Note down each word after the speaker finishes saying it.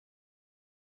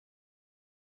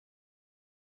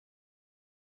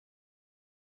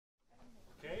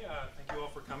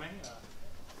coming.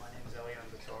 My name is Elian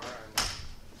Bator. I'm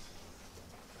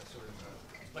a sort of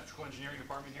electrical engineering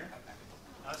department here.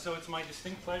 So it's my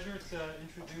distinct pleasure to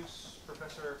introduce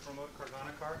Professor Pramod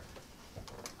Karganikar.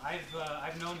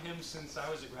 I've known him since I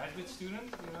was a graduate student,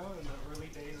 in the early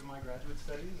days of my graduate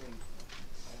studies, and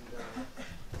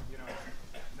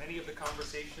many of the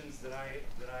conversations that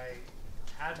I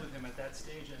had with him at that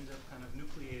stage ended up kind of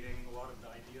nucleating a lot of the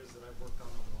ideas that I've worked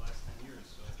on over the last 10 years.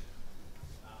 So,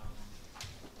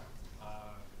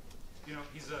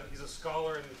 he's a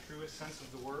scholar in the truest sense of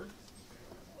the word.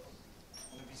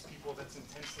 One of these people that's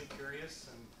intensely curious,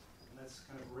 and that's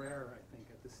kind of rare, I think,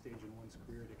 at this stage in one's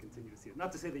career to continue to see it.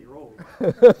 Not to say that you're old.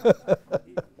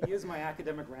 He is my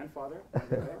academic grandfather.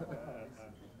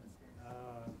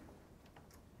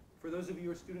 For those of you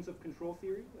who are students of control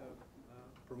theory,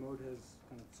 Pramod has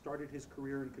kind of started his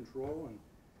career in control and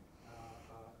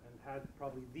had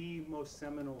probably the most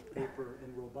seminal paper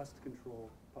in robust control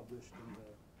published in the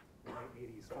late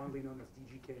 80s, fondly known as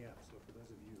DGKF. So for those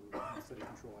of you who study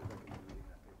control, I recommend reading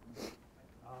that paper.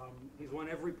 He's won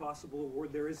every possible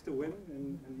award there is to win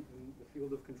in the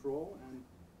field of control, and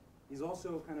he's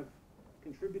also kind of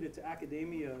contributed to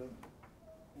academia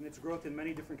and its growth in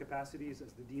many different capacities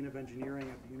as the Dean of Engineering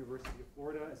at the University of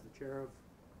Florida, as the Chair of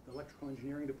the Electrical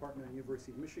Engineering Department at the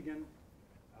University of Michigan,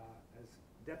 as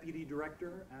Deputy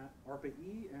Director at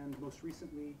ARPA-E, and most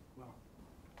recently, well,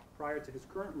 prior to his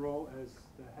current role, as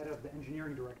the Head of the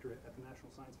Engineering Directorate at the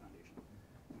National Science Foundation.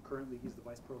 And currently, he's the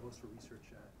Vice Provost for Research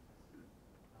at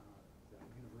the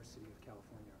University of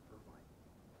California at Irvine.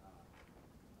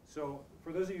 So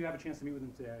for those of you who have a chance to meet with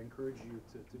him today, I encourage you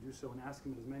to do so and ask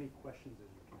him as many questions as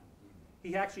you can.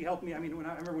 He actually helped me. I mean,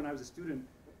 I remember when I was a student,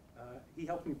 he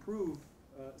helped me prove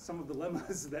some of the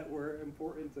lemmas that were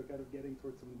important to kind of getting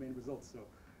towards some of the main results. So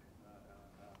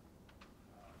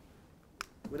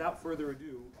without further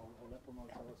ado, I'll let Pramod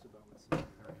tell us about what's a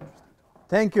very interesting talk.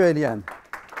 Thank you, Elian.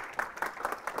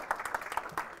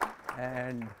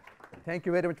 And thank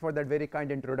you very much for that very kind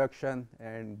introduction,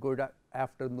 and good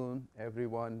afternoon,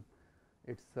 everyone.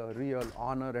 It's a real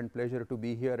honor and pleasure to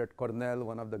be here at Cornell,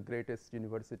 one of the greatest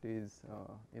universities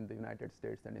in the United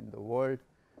States and in the world,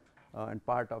 and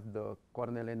part of the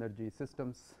Cornell Energy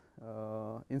Systems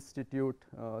Institute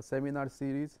seminar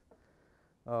series.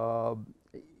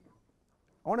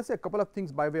 I want to say a couple of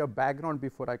things by way of background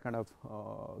before I kind of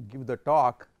give the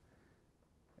talk.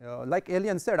 Like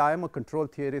Elian said, I am a control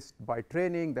theorist by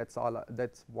training. That's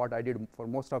what I did for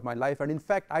most of my life. And in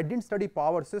fact, I didn't study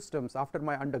power systems after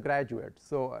my undergraduate.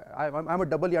 So I'm a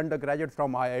double undergraduate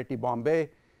from IIT Bombay,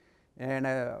 and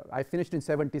I finished in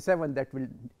 '77. That will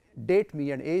date me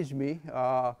and age me.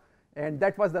 And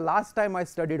that was the last time I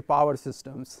studied power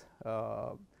systems.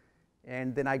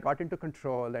 And then I got into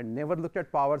control and never looked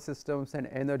at power systems and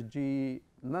energy,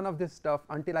 none of this stuff,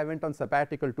 until I went on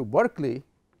sabbatical to Berkeley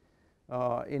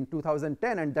in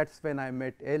 2010, and that's when I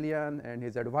met Elian and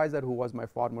his advisor, who was my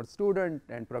former student,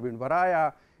 and Praveen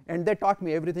Varaya, and they taught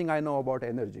me everything I know about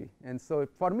energy. And so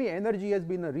for me, energy has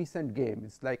been a recent game.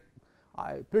 It's like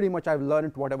pretty much I've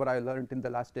learned whatever I learned in the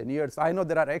last 10 years. I know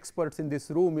there are experts in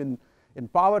this room in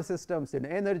power systems, in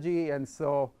energy, and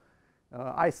so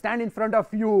I stand in front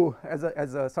of you as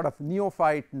a sort of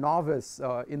neophyte novice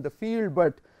in the field,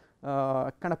 but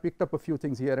kind of picked up a few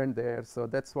things here and there. So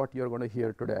that's what you're going to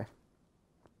hear today.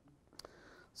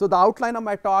 So the outline of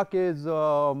my talk is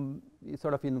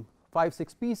sort of in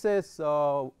 5-6 pieces.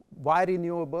 Why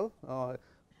renewable?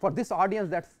 For this audience,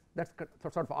 that's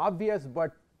sort of obvious,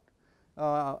 but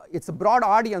it's a broad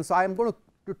audience. So I'm going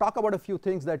to talk about a few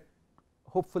things that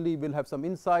hopefully will have some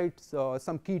insights,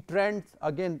 some key trends.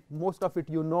 Again, most of it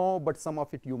you know, but some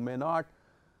of it you may not.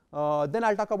 Then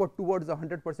I'll talk about towards a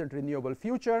 100% renewable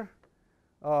future.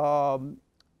 And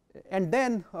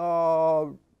then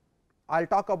I'll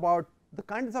talk about the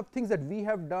kinds of things that we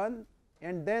have done,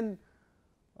 and then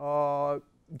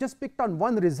just picked on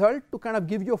one result to kind of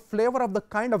give you a flavor of the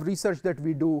kind of research that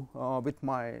we do with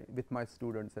my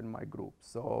students and my group.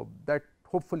 So that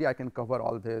hopefully I can cover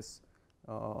all this.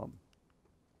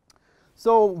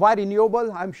 So why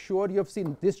renewable? I'm sure you have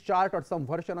seen this chart or some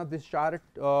version of this chart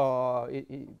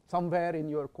somewhere in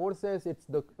your courses. It's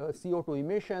the CO2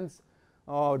 emissions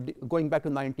going back to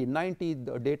 1990.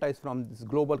 The data is from this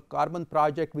Global Carbon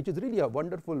Project, which is really a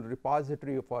wonderful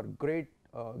repository for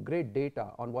great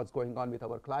data on what's going on with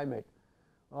our climate.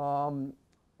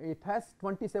 It has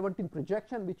 2017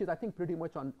 projection, which is I think pretty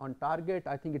much on target.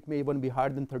 I think it may even be higher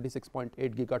than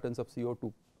 36.8 gigatons of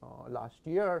CO2 last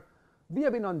year. We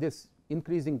have been on this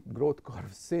increasing growth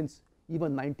curve since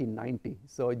even 1990.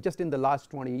 So just in the last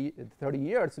 30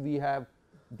 years, we have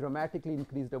dramatically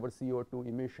increased our CO2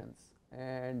 emissions.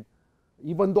 And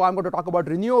even though I'm going to talk about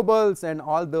renewables and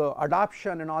all the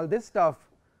adoption and all this stuff,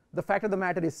 the fact of the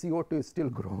matter is CO2 is still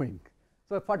growing.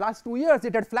 So for the last 2 years,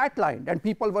 it had flatlined, and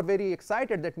people were very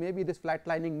excited that maybe this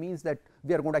flatlining means that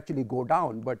we are going to actually go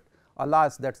down, but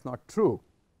alas, that's not true.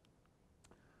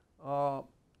 I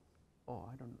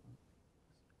don't know.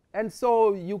 And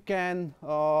so you can,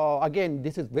 again,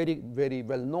 this is very, very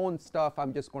well-known stuff.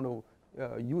 I'm just going to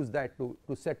use that to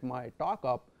set my talk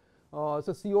up. So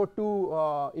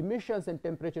CO2 emissions and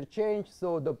temperature change.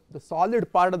 So the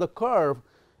solid part of the curve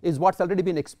is what's already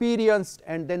been experienced,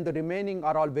 and then the remaining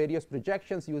are all various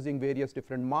projections using various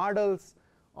different models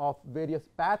of various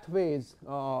pathways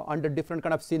under different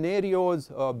kind of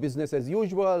scenarios, business as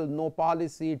usual, no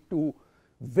policy, to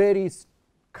very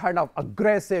kind of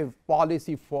aggressive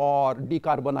policy for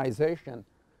decarbonization.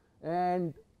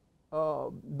 And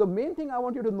the main thing I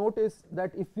want you to notice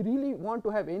that if you really want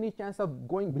to have any chance of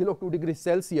going below 2 degrees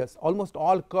Celsius, almost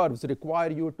all curves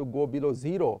require you to go below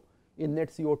 0 in net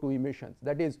CO2 emissions.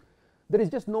 That is, there is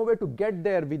just no way to get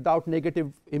there without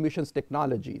negative emissions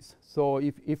technologies. So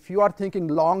if you are thinking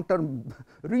long-term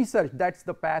research, that's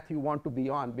the path you want to be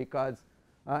on, because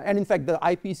and in fact, the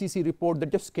IPCC report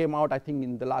that just came out, I think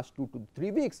in the last 2 to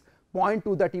 3 weeks, point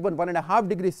to that even 1.5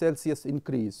 degrees Celsius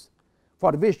increase,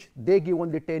 for which they give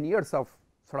only 10 years of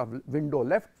sort of window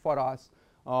left for us,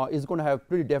 is going to have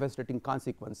pretty devastating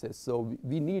consequences. So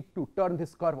we need to turn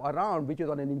this curve around, which is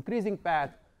on an increasing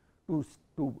path, to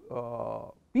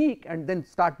peak and then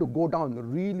start to go down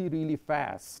really, really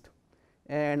fast.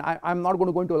 And I'm not going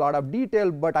to go into a lot of detail,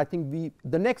 but I think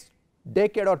the next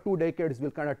decade or 2 decades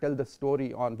will kind of tell the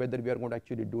story on whether we are going to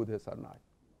actually do this or not.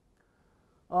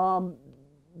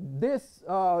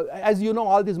 As you know,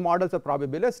 all these models are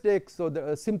probabilistic. So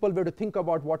the simple way to think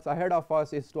about what's ahead of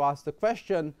us is to ask the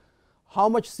question, how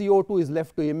much CO2 is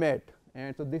left to emit?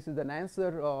 And so this is an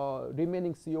answer,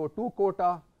 remaining CO2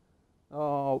 quota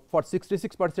for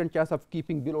 66% chance of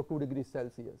keeping below 2 degrees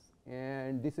Celsius.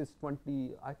 And this is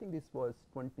I think this was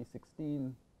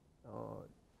 2016.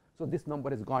 So this number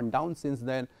has gone down since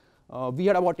then. We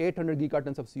had about 800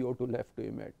 gigatons of CO2 left to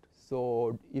emit.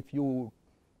 So if you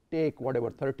take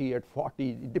whatever 38,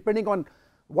 40, depending on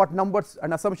what numbers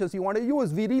and assumptions you want to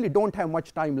use, we really don't have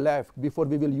much time left before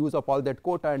we will use up all that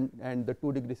quota, and the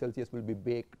 2 degrees Celsius will be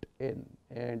baked in.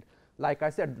 And like I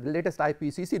said, the latest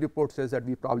IPCC report says that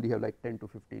we probably have like 10 to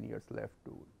 15 years left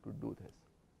to do this.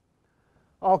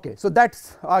 Okay, so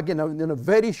that's again in a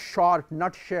very short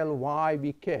nutshell why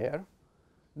we care.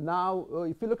 Now,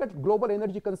 if you look at global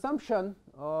energy consumption,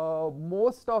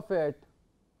 most of it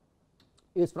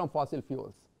is from fossil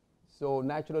fuels. So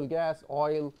natural gas,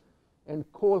 oil, and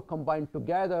coal combined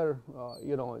together,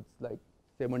 it's like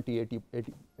 70,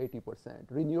 80%.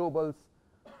 Renewables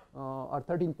are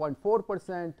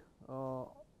 13.4%,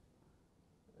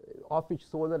 of which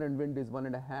solar and wind is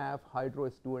 1.5, hydro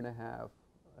is 2.5,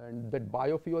 and that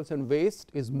biofuels and waste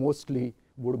is mostly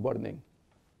wood burning.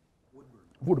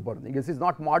 Wood burning. This is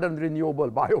not modern renewable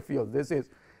biofuels. This is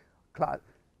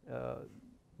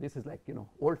like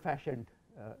old-fashioned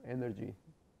energy.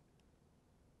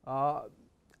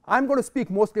 I'm going to speak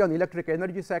mostly on electric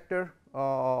energy sector,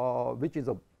 which is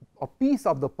a piece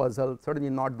of the puzzle,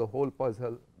 certainly not the whole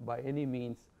puzzle by any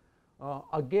means.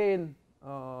 Again,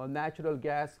 natural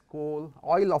gas, coal,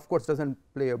 oil of course doesn't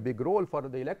play a big role for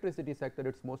the electricity sector.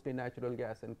 It's mostly natural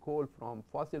gas and coal from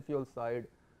fossil fuel side.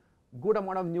 Good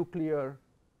amount of nuclear.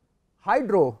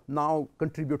 Hydro now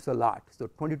contributes a lot. So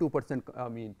 22%,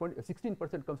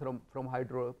 16% comes from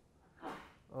hydro.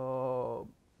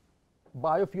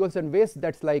 Biofuels and waste,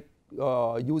 that's like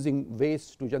using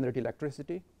waste to generate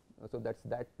electricity. So that's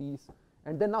that piece.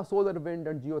 And then now solar, wind,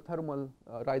 and geothermal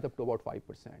rise up to about 5%.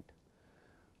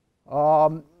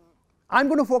 I'm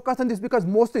going to focus on this because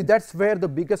mostly that's where the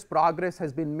biggest progress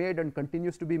has been made and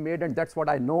continues to be made, and that's what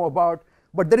I know about.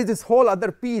 But there is this whole other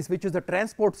piece, which is the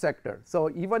transport sector. So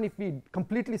even if we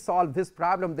completely solve this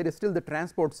problem, there is still the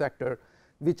transport sector,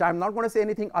 which I'm not going to say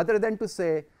anything other than to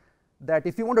say that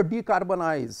if you want to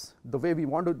decarbonize the way we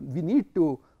need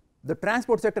to, the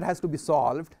transport sector has to be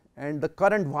solved, and the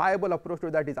current viable approach to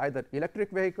that is either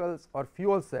electric vehicles or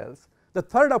fuel cells. The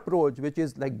third approach, which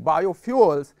is like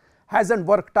biofuels, hasn't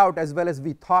worked out as well as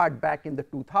we thought back in the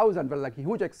 2000s, where like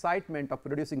huge excitement of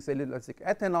producing cellulosic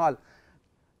ethanol.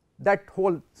 That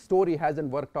whole story hasn't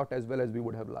worked out as well as we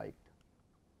would have liked.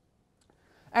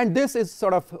 And this is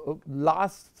sort of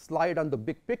last slide on the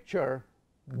big picture.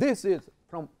 This is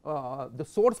from the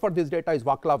source for this data is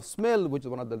Vaclav Smil, which is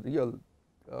one of the real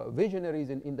visionaries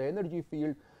in the energy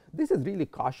field. This is really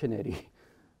cautionary.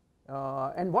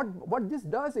 And what this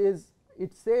does is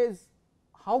it says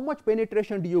how much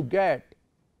penetration do you get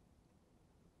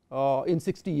in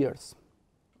 60 years.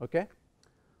 Okay?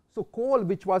 So coal,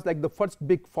 which was like the first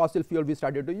big fossil fuel we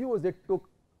started to use, it took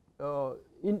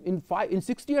in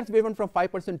 60 years we went from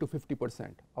 5% to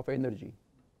 50% of energy.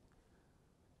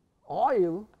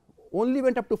 Oil only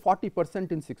went up to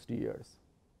 40% in 60 years.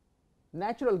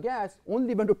 Natural gas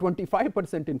only went to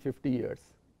 25% in 50 years,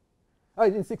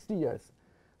 in 60 years.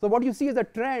 So what you see is a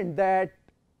trend that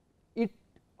it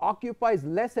occupies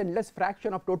less and less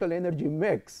fraction of total energy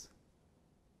mix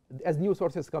as new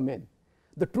sources come in.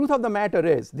 The truth of the matter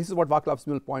is, this is what Vaclav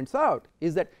Smil points out,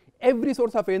 is that every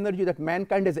source of energy that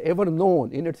mankind has ever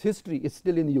known in its history is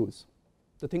still in use.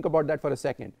 So think about that for a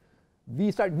second.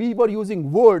 We were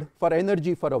using wood for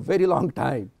energy for a very long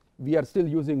time. We are still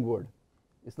using wood.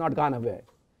 It's not gone away.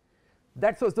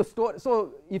 That's the story.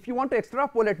 So if you want to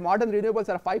extrapolate, modern renewables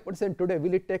are 5% today.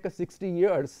 Will it take us 60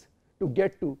 years to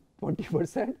get to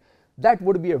 20%? That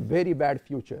would be a very bad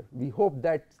future. We hope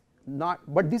that not,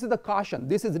 but this is the caution.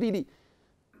 This is really,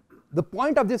 the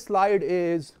point of this slide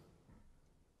is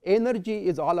energy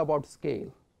is all about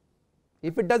scale.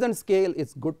 If it doesn't scale,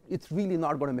 it's good. It's really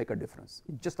not going to make a difference.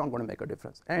 It's just not going to make a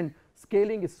difference. And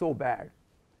scaling is so bad.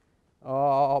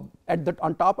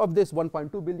 On top of this,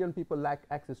 1.2 billion people lack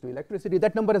access to electricity.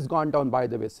 That number has gone down, by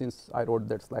the way, since I wrote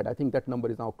that slide. I think that number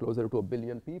is now closer to 1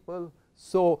 billion people.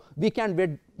 So we can't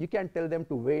wait. You can't tell them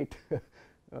to wait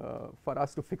for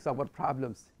us to fix our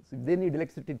problems. So they need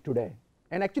electricity today.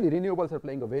 And actually, renewables are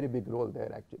playing a very big role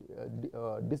there, actually,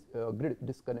 grid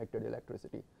disconnected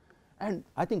electricity. And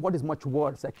I think what is much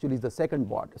worse, actually, is the second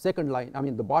line. I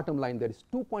mean, the bottom line, there is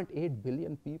 2.8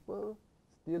 billion people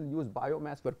still use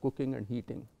biomass for cooking and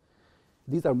heating.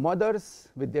 These are mothers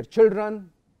with their children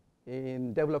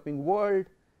in developing world,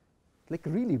 like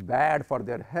really bad for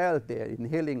their health. They are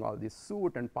inhaling all this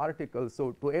soot and particles.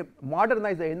 So to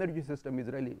modernize the energy system is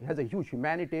really has a huge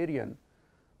humanitarian.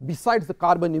 Besides the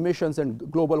carbon emissions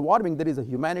and global warming, there is a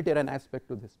humanitarian aspect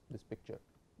to this picture.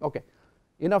 Okay,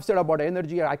 enough said about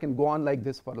energy. I can go on like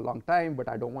this for a long time, but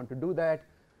I don't want to do that.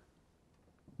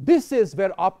 This is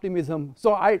where optimism,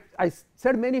 so I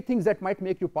said many things that might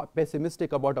make you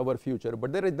pessimistic about our future,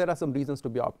 but there are some reasons to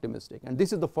be optimistic. And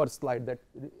this is the first slide that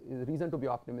is reason to be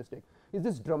optimistic, is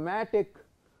this dramatic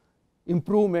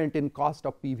improvement in cost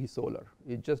of PV solar.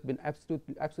 It's just been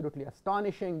absolutely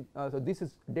astonishing. So this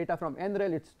is data from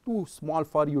NREL. It's too small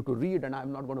for you to read, and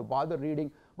I'm not going to bother reading,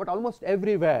 but almost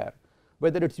everywhere,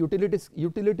 whether it's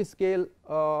utility scale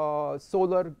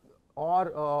solar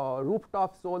or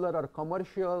rooftop solar or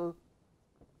commercial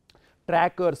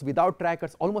trackers, without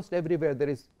trackers, almost everywhere there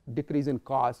is decrease in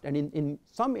cost. And in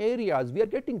some areas, we are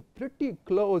getting pretty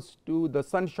close to the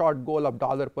sunshot goal of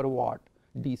 $1 per watt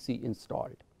DC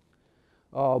installed.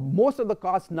 Most of the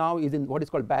cost now is in what is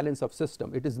called balance of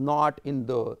system. It is not in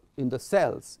the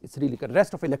cells. It's really the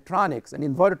rest of electronics and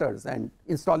inverters and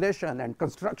installation and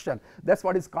construction. That's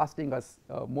what is costing us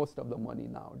most of the money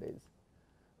nowadays.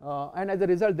 And as a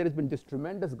result, there has been this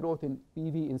tremendous growth in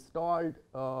PV installed.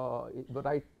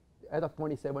 Right as of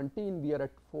 2017, we are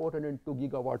at 402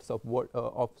 gigawatts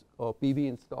of PV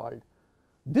installed.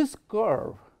 This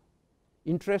curve,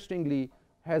 interestingly,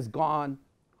 has gone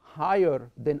higher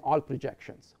than all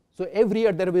projections. So every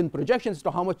year there have been projections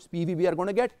to how much PV we are going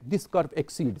to get. This curve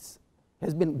exceeds,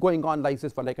 has been going on like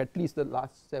this for like at least the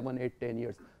last 7, 8, 10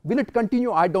 years. Will it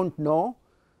continue? I don't know.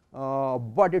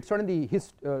 But it's certainly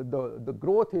the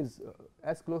growth is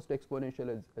as close to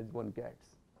exponential as one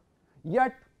gets.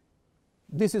 Yet,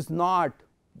 this is not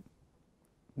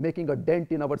making a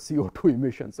dent in our CO2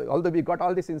 emissions. So although we got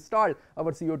all this installed,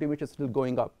 our CO2 emissions are still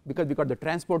going up because we got the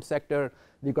transport sector,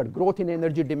 we got growth in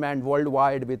energy demand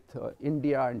worldwide with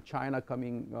India and China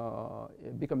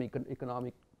becoming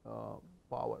economic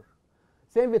power.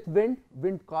 Same with wind.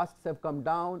 Wind costs have come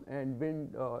down, and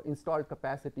wind installed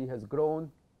capacity has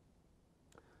grown.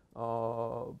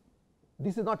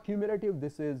 This is not cumulative.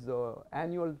 This is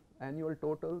annual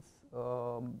totals,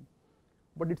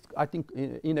 but it's I think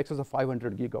in excess of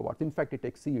 500 gigawatts. In fact, it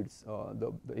exceeds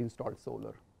the installed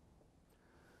solar.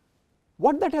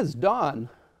 What that has done,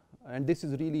 and this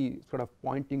is really sort of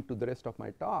pointing to the rest of my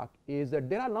talk, is that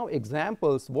there are now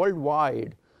examples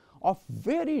worldwide of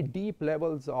very deep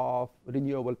levels of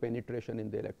renewable penetration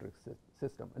in the electric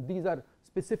system. And these are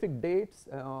specific dates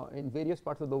in various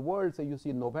parts of the world. So you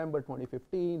see November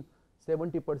 2015,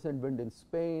 70% wind in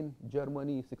Spain,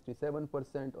 Germany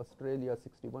 67%, Australia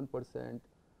 61%.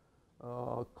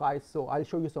 So I'll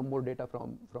show you some more data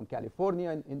from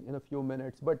California in a few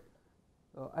minutes. But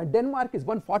And Denmark is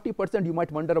 140%. You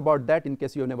might wonder about that in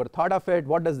case you have never thought of it.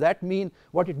 What does that mean?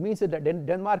 What it means is that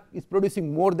Denmark is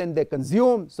producing more than they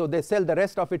consume, so they sell the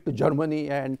rest of it to Germany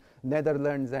and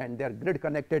Netherlands, and they are grid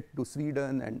connected to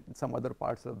Sweden and some other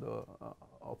parts of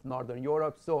of Northern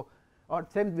Europe. So, or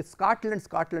same with Scotland.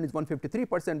 Scotland is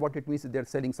 153%. What it means is they are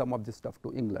selling some of this stuff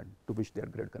to England, to which they are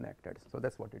grid connected. So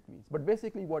that's what it means. But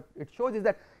basically, what it shows is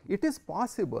that it is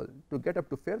possible to get up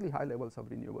to fairly high levels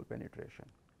of renewable penetration.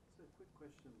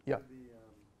 Yeah.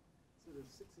 So there's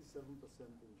 67%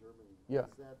 in Germany. Yeah.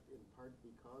 Is that in part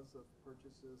because of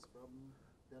purchases from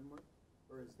Denmark,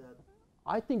 or is that?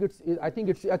 I think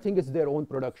it's their own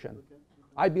production. Okay.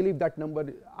 I believe that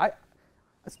number.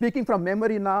 Speaking from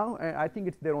memory now, I think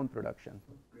it's their own production.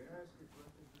 May I ask you a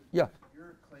question? Yeah.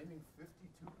 You're claiming 52%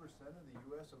 of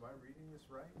the U.S. Am I reading this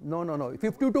right? No.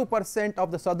 52%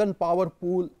 of the Southern Power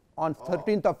Pool on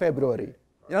 13th of February.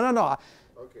 No.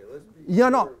 Okay, let's be. Yeah,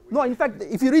 clear. no. In fact,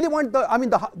 if you really want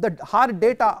the hard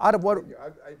data are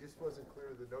I just wasn't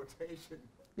clear of the notation.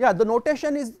 Yeah, the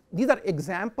notation is these are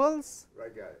examples, I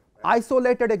got it.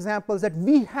 isolated examples that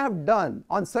we have done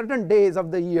on certain days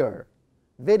of the year,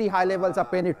 very high levels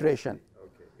of penetration.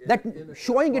 Okay. That in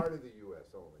showing it. part of the U.S.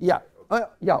 only. Yeah,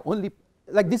 Okay. only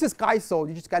like this is CAISO,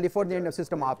 which is California Indian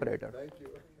System Operator. Thank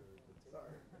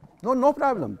you. No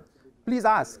problem. Please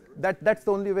ask. That's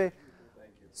the only way.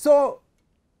 So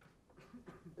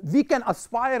we can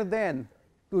aspire then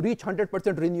to reach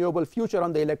 100% renewable future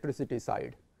on the electricity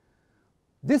side.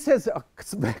 This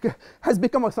has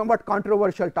become a somewhat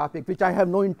controversial topic, which I have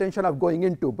no intention of going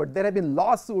into, but there have been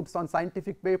lawsuits on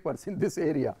scientific papers in this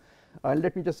area.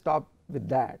 Let me just stop with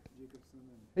that.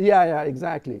 Yeah,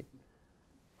 exactly.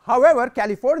 However,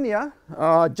 California,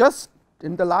 just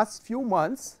in the last few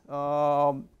months,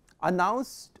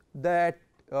 announced that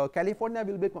California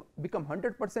will become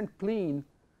 100% clean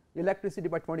electricity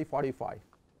by 2045.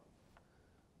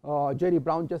 Jerry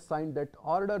Brown just signed that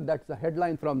order. That's a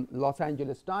headline from Los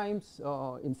Angeles Times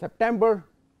in September.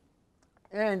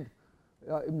 And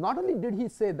not only did he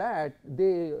say that,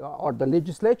 or the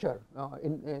legislature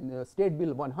in State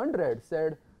Bill 100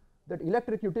 said that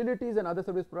electric utilities and other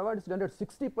service providers generate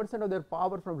 60% of their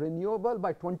power from renewable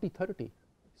by 2030.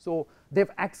 So they've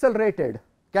accelerated,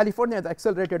 California has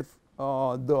accelerated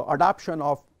the adoption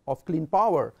of clean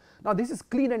power. Now this is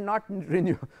clean and not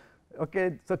renewable.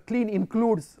 Okay, so clean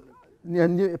includes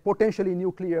potentially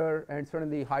nuclear and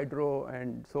certainly hydro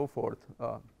and so forth.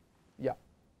 Yeah.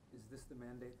 Is this the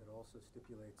mandate that also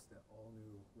stipulates that all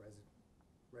new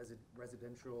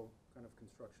residential kind of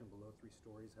construction below 3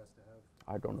 stories has to have?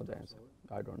 I don't know the answer.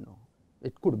 I don't know.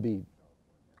 It could be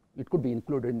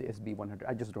included in the SB 100.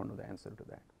 I just don't know the answer to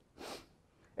that.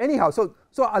 Anyhow, so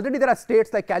already there are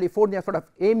states like California sort of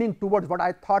aiming towards what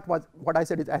I thought was, what I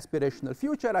said is aspirational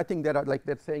future. I think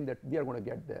they're saying that we are going to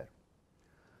get there.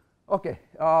 Okay,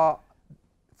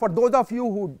 for those of you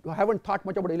who haven't thought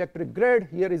much about electric grid,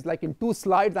 here is like in 2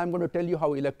 slides, I'm going to tell you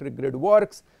how electric grid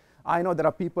works. I know there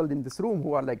are people in this room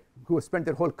who have spent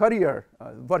their whole career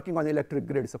working on electric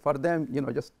grid. So for them,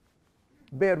 just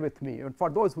bear with me. And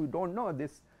for those who don't know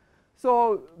this,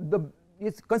 so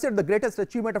it's considered the greatest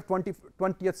achievement of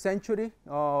 20th century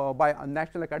by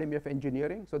National Academy of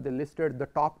Engineering. So they listed the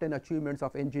top 10 achievements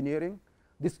of engineering.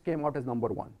 This came out as number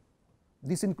 1.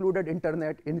 This included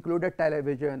internet, included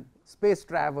television, space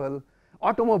travel,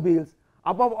 automobiles.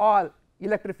 Above all,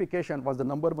 electrification was the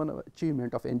number 1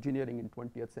 achievement of engineering in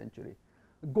 20th century.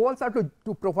 Goals are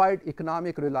to provide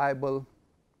economic, reliable,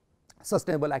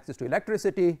 sustainable access to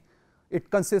electricity. It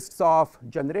consists of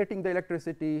generating the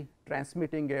electricity,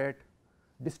 transmitting it,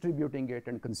 distributing it,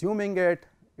 and consuming it.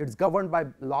 It's governed by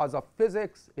laws of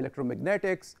physics,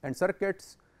 electromagnetics, and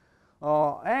circuits.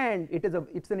 And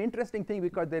it's an interesting thing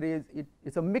because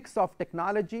it's a mix of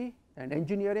technology and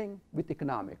engineering with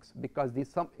economics, because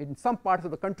in some parts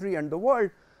of the country and the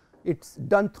world, it's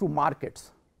done through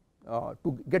markets.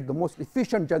 To get the most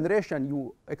efficient generation,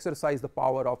 you exercise the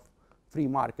power of free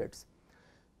markets.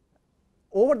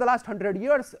 Over the last 100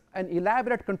 years, an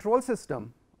elaborate control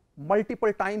system,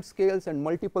 multiple time scales and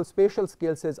multiple spatial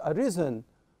scales has arisen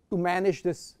to manage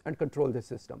this and control this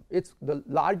system. It's the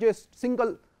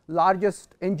single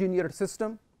largest engineered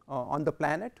system on the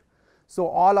planet. So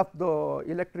all of the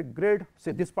electric grid,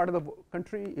 say this part of the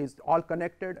country, is all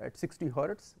connected at 60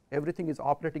 hertz. Everything is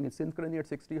operating in synchrony at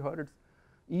 60 hertz.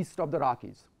 East of the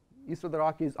Rockies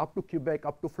up to Quebec,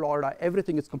 up to Florida,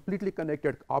 everything is completely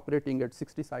connected, operating at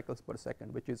 60 cycles per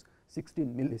second, which is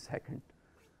 16 millisecond.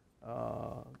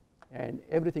 And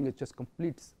everything is just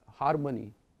complete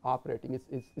harmony operating.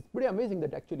 It's pretty amazing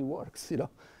that it actually works, you know.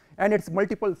 And it's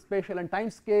multiple spatial and time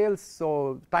scales.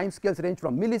 So time scales range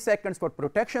from milliseconds for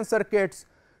protection circuits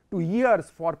to years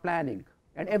for planning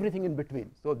and everything in between.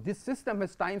 So this system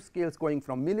has time scales going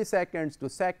from milliseconds to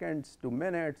seconds to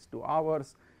minutes to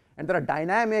hours. And there are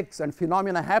dynamics and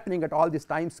phenomena happening at all these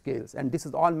time scales. And this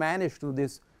is all managed through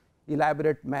this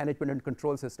elaborate management and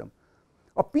control system.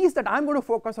 A piece that I'm going to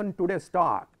focus on in today's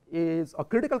talk is a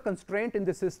critical constraint in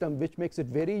the system which makes it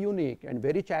very unique and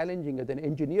very challenging as an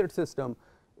engineered system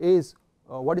is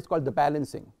what is called the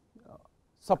balancing.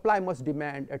 Supply must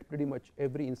demand at pretty much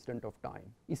every instant of time,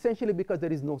 essentially because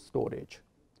there is no storage.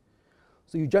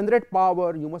 So you generate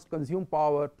power, you must consume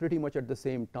power pretty much at the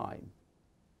same time.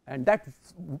 And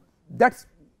that's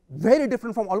very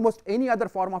different from almost any other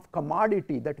form of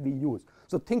commodity that we use.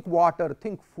 So think water,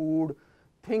 think food,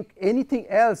 think anything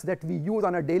else that we use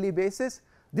on a daily basis,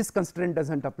 this constraint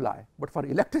doesn't apply. But for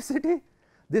electricity,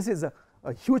 this is a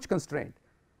huge constraint.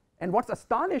 And what's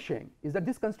astonishing is that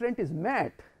this constraint is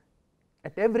met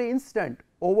at every instant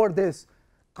over this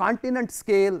continent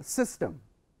scale system,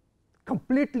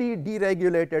 completely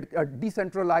deregulated,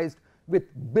 decentralized, with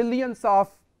billions of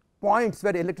points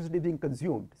where electricity is being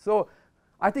consumed. So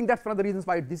I think that's one of the reasons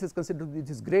why this is considered to be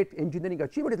this great engineering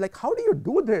achievement. It's like, how do you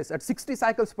do this at 60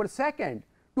 cycles per second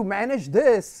to manage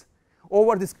this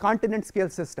over this continent scale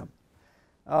system?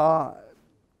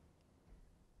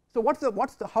 So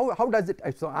how does it,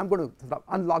 so I'm going to sort of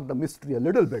unlock the mystery a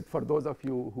little bit for those of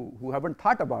you who haven't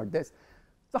thought about this.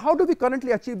 So how do we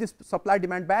currently achieve this supply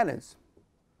demand balance?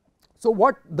 So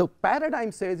what the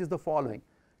paradigm says is the following: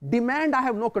 demand I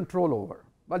have no control over.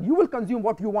 Well, you will consume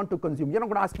what you want to consume. You're not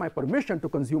going to ask my permission to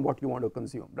consume what you want to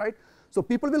consume, right? So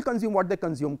people will consume what they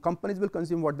consume, companies will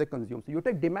consume what they consume. So you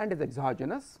take demand as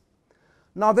exogenous.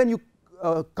 Now when you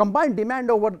combine demand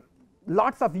over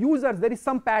lots of users, there is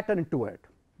some pattern to it.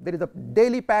 There is a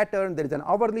daily pattern, there is an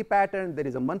hourly pattern, there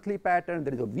is a monthly pattern,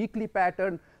 there is a weekly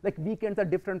pattern, like weekends are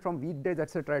different from weekdays,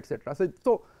 etc., etc.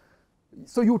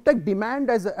 So you take demand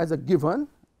as a given,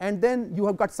 and then you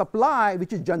have got supply,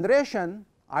 which is generation,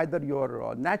 either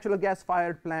your natural gas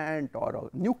fired plant or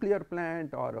a nuclear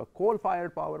plant or a coal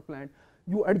fired power plant.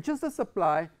 You adjust the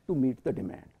supply to meet the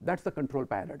demand. That's the control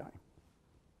paradigm.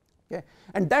 Okay?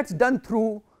 And that's done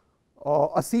through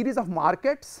a series of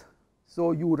markets.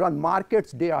 So you run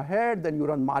markets day ahead, then you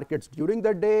run markets during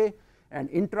the day and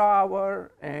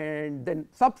intra-hour, and then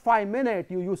sub 5 minute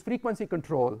you use frequency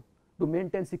control to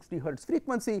maintain 60 hertz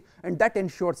frequency, and that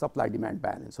ensures supply demand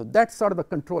balance. So that's sort of the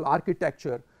control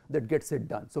architecture that gets it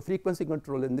done. So frequency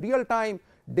control in real time,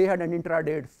 day ahead and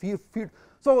intraday feed.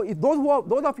 So if those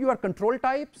of you are control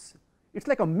types, it's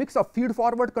like a mix of feed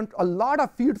forward, a lot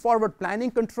of feed forward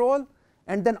planning control,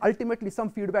 and then ultimately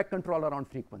some feedback control around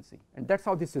frequency. And that's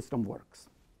how this system works.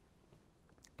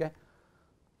 Okay?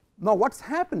 Now what's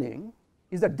happening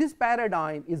is that this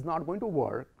paradigm is not going to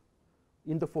work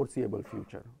in the foreseeable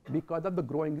future because of the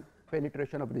growing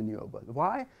penetration of renewables.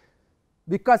 Why?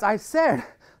 Because I said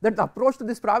that the approach to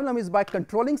this problem is by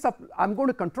controlling I'm going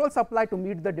to control supply to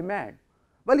meet the demand.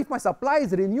 Well, if my supply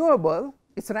is renewable,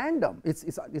 it's random.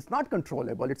 It's not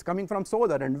controllable. It's coming from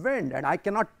solar and wind, and I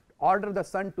cannot order the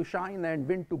sun to shine and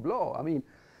wind to blow. I mean,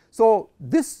 so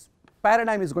this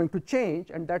paradigm is going to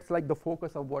change, and that's like the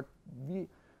focus of what we.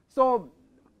 So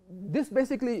this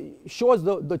basically shows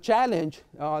the challenge.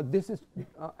 This is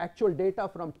actual data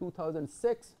from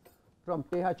 2006 from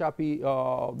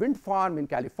Tehachapi wind farm in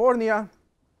California.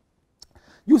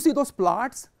 You see those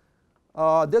plots.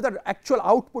 They're the actual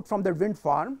output from the wind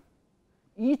farm.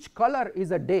 Each color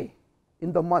is a day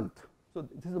in the month. So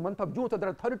this is the month of June. So there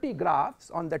are 30 graphs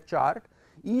on that chart.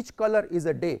 Each color is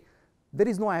a day. There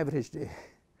is no average day.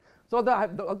 So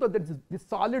although this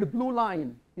solid blue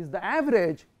line is the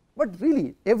average, but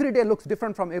really every day looks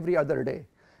different from every other day.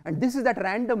 And this is that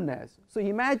randomness. So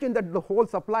imagine that the whole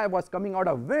supply was coming out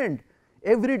of wind.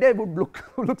 Every day would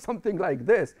look something like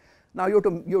this. Now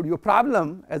your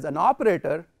problem as an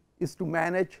operator is to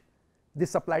manage the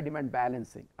supply demand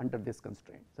balancing under this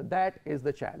constraint. So that is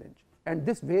the challenge. And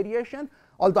this variation,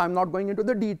 although I'm not going into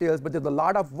the details, but there's a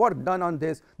lot of work done on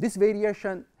this. This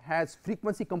variation has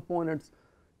frequency components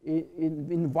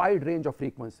in wide range of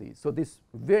frequencies. So this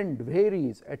wind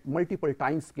varies at multiple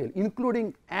time scale,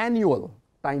 including annual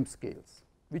time scales,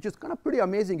 which is kind of pretty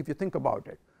amazing if you think about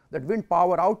it. That wind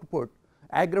power output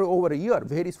aggregate over a year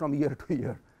varies from year to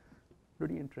year.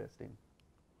 Pretty interesting.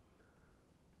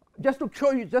 Just to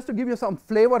show you, just to give you some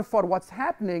flavor for what's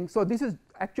happening. So this is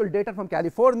actual data from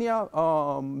California,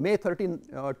 May 13,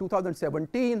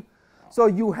 2017. So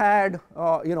you had,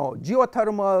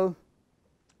 geothermal.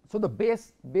 So the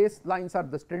baselines are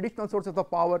the traditional sources of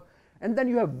power, and then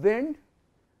you have wind,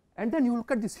 and then you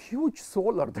look at this huge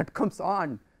solar that comes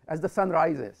on as the sun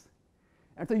rises.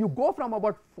 And so you go from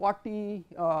about 6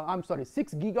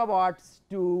 gigawatts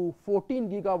to 14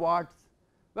 gigawatts.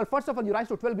 Well, first of all, you rise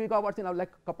to 12 gigawatts in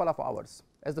like a couple of hours.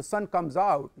 As the sun comes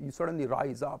out, you suddenly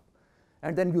rise up,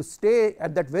 and then you stay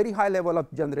at that very high level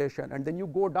of generation, and then you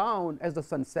go down as the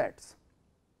sun sets.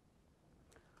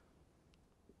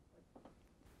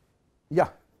 Yeah.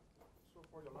 So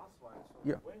for your last slide, so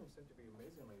Yeah. the wind seems to be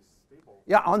amazingly stable.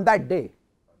 Yeah, on that day.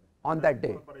 On that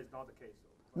day. But it's not the case.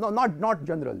 No, not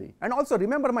generally. And also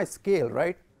remember my scale,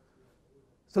 right?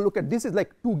 So look at this is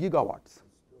like 2 gigawatts.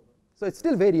 So it's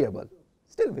still variable,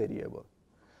 still variable.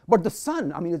 But the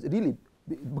sun, I mean, it's really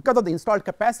because of the installed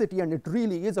capacity, and it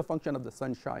really is a function of the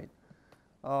sunshine.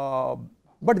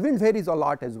 But wind varies a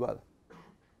lot as well.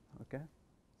 Okay,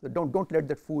 so don't let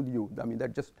that fool you. I mean,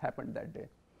 that just happened that day.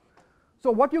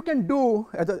 So what you can do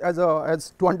as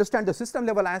to understand the system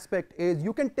level aspect is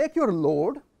you can take your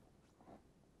load.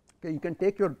 Okay, you can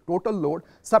take your total load,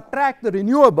 subtract the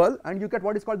renewable, and you get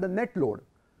what is called the net load.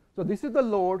 So this is the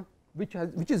load which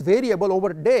is variable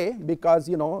over a day, because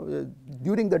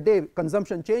during the day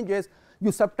consumption changes.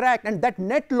 You subtract, and that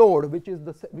net load, which is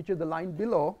the line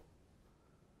below,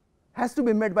 has to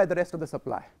be met by the rest of the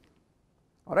supply.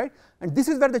 All right, and this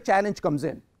is where the challenge comes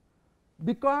in,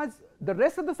 because the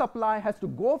rest of the supply has to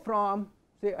go from,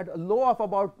 say, at a low of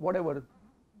about whatever,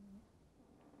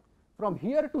 from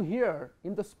here to here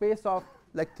in the space of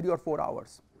like 3 or 4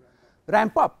 hours,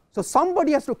 ramp up. So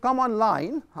somebody has to come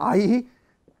online, i.e.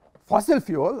 fossil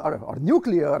fuel or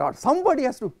nuclear, or somebody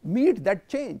has to meet that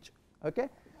change. Okay,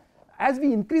 as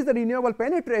we increase the renewable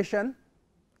penetration,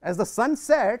 as the sun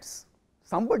sets,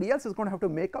 somebody else is going to have to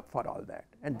make up for all that,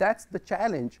 and that's the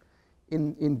challenge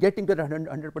in getting to the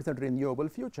 100% renewable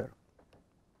future.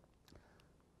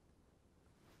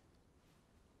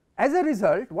 As a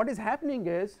result, what is happening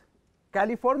is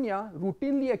California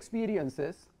routinely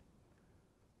experiences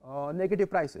negative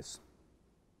prices.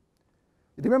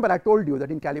 Remember, I told you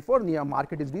that in California,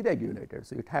 market is deregulated,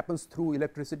 so it happens through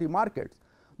electricity markets.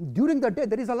 During the day,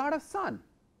 there is a lot of sun,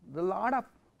 a lot of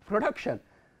production.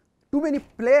 Too many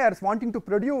players wanting to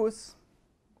produce,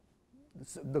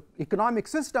 the economic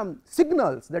system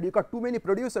signals that you got too many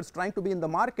producers trying to be in the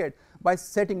market by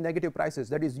setting negative prices.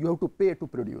 That is, you have to pay to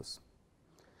produce.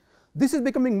 This is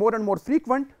becoming more and more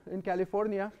frequent in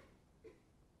California.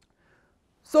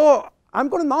 So I'm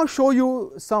going to now show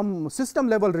you some system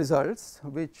level results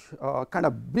which kind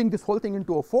of bring this whole thing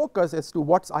into a focus as to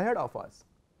what's ahead of us.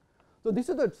 So this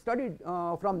is a study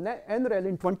from NREL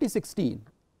in 2016,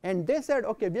 and they said,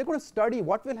 okay, we are going to study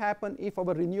what will happen if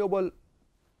our renewable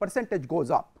percentage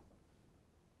goes up.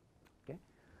 Okay,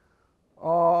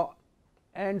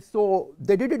 and so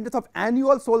they did it in terms of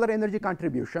annual solar energy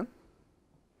contribution.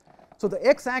 So the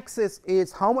x-axis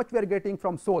is how much we are getting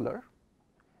from solar,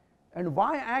 and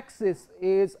y-axis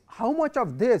is how much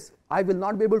of this I will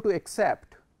not be able to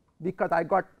accept because I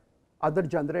got other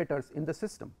generators in the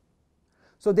system.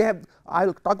 So they have,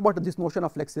 I'll talk about this notion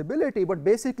of flexibility, but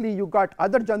basically you got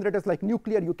other generators like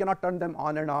nuclear, you cannot turn them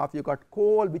on and off. You got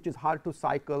coal, which is hard to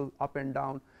cycle up and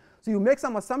down. So you make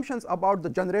some assumptions about the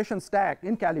generation stack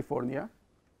in California,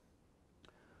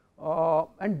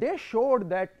 and they showed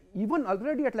that even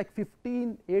already at like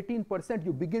 15–18%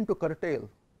 you begin to curtail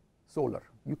solar.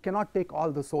 You cannot take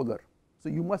all the solar, so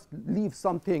you must leave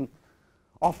something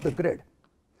off the grid.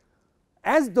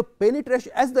 As the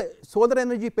penetration, as the solar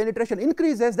energy penetration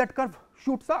increases, that curve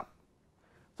shoots up.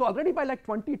 So already by like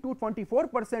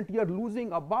 22–24%, you are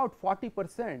losing about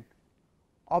 40%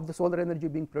 of the solar energy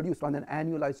being produced on an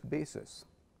annualized basis.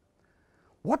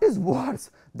 What is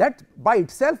worse, that by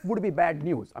itself would be bad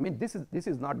news. I mean, this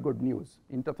is not good news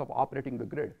in terms of operating the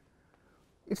grid.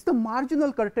 It's the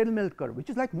marginal curtailment curve,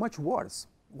 which is like much worse.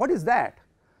 What is that?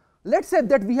 Let's say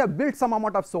that we have built some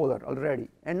amount of solar already,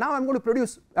 and now I'm going to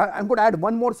produce, I'm going to add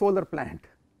one more solar plant.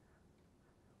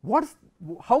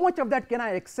 How much of that can I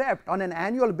accept on an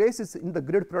annual basis in the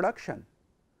grid production?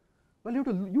 Well,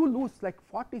 you lose like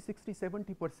 40, 60,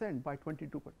 70% by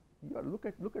 22%.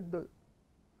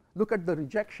 Look at the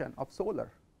rejection of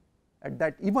solar at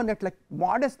that, even at like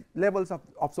modest levels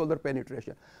of solar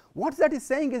penetration. What that is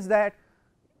saying is that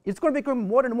it's going to become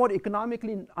more and more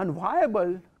economically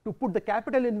unviable to put the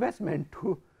capital investment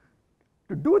to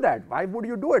do that. Why would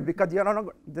you do it? Because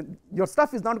your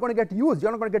stuff is not going to get used.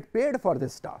 You're not going to get paid for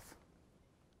this stuff.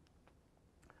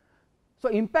 So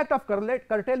impact of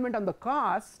curtailment on the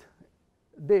cost,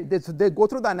 they go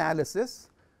through the analysis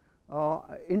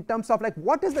in terms of like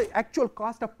what is the actual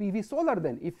cost of PV solar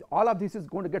then if all of this is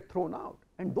going to get thrown out,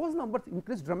 and those numbers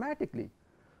increase dramatically.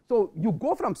 So you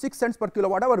go from 6 cents per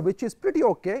kilowatt hour, which is pretty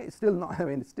okay. It's still not, I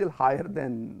mean, it's still higher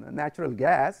than natural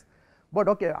gas, but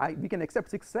okay, we can accept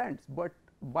 6 cents. But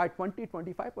by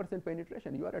 20-25%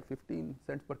 penetration, you are at 15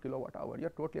 cents per kilowatt hour.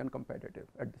 You're totally uncompetitive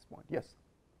at this point. Yes.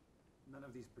 None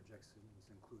of these projections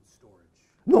include storage.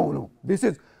 No, no. This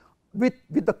is with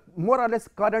the more or less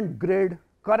current grid,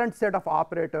 current set of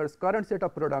operators, current set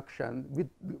of production, with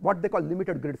what they call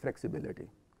limited grid flexibility.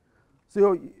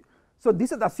 So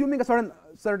this is assuming a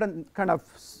certain kind of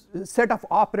set of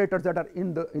operators that are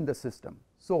in the system.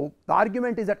 So the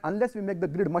argument is that unless we make the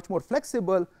grid much more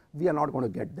flexible, we are not going to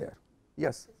get there.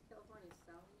 Yes. Is California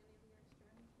selling any of your extra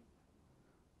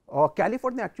energy?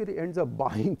 California actually ends up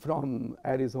buying from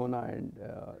Arizona and.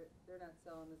 They're not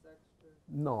selling this extra.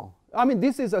 No, I mean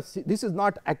this is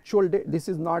not actual. This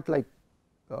is not like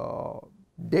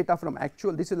data from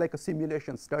actual. This is like a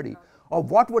simulation study of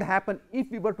what would happen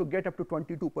if we were to get up to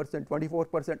 22%,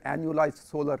 24% annualized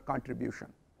solar contribution.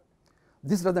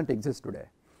 This doesn't exist today.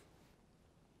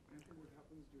 I think what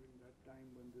happens during that time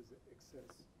when there's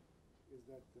excess is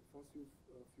that the fossil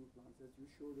fuel plants, as you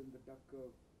showed in the duck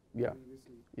curve Yeah.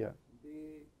 previously, Yeah.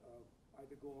 they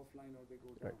either go offline or they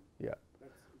go down. Right. Yeah.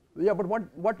 That's Yeah, but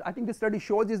what I think this study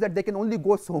shows is that they can only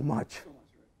go so much. so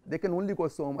much, right? They can only go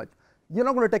so much. You're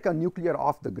not going to take a nuclear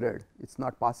off the grid. It's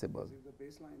not possible. So the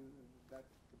baseline,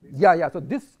 Yeah. So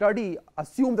this study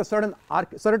assumes a certain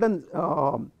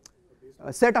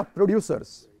set of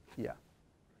producers. Yeah.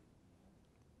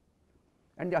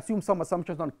 And they assume some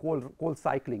assumptions on coal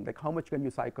cycling, like how much can you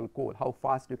cycle coal, how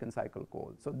fast you can cycle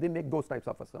coal. So they make those types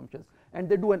of assumptions, and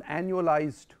they do an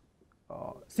annualized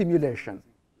simulation.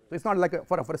 So it's not like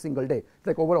for a single day. It's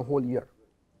like over a whole year.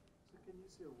 So can you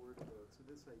say a word about, so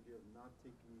this idea of not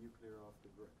taking nuclear off the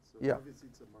grid? So Yeah. obviously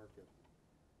it's a market.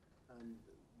 And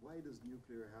why does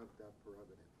nuclear have that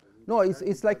prerogative? I mean, No, is that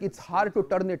it's like because it's hard to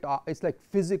still turn it off. It's like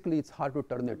physically it's hard to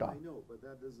turn it I off. know, but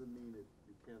that doesn't mean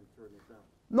you can't turn it down.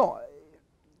 No,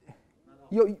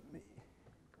 you, I think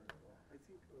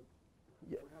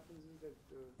Yeah. what happens is that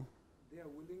they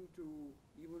are willing to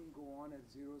even go on at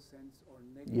 0 cents or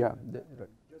negative Yeah, at that right.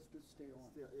 time, just to stay on.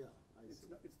 Yeah, I It's, see.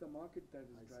 it's the market that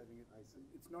is I see, driving it. I see.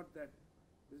 It's not that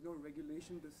there's no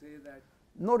regulation to say that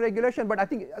no regulation, but I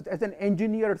think as an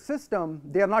engineered system,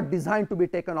 they are not designed to be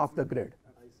taken off the grid.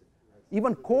 I see.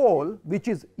 Even coal, which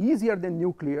is easier than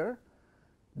nuclear,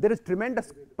 there is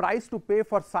tremendous price to pay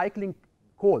for cycling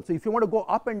coal. So if you want to go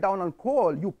up and down on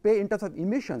coal, you pay in terms of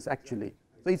emissions actually.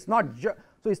 So it's not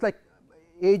so it's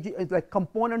like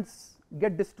components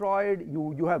get destroyed.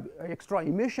 You have extra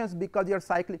emissions because you're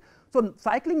cycling. So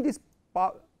cycling this,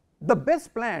 the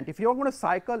best plant if you're going to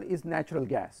cycle is natural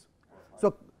gas.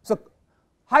 So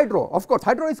hydro, of course,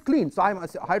 hydro is clean. So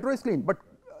hydro is clean, but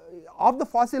of the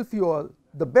fossil fuel,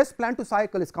 the best plant to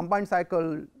cycle is combined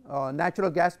cycle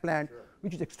natural gas plant,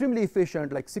 which is extremely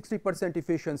efficient, like 60%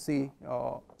 efficiency.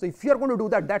 So if you're going to do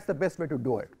that, that's the best way to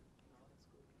do it.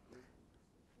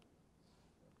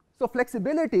 So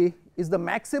flexibility is the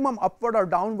maximum upward or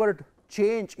downward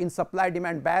change in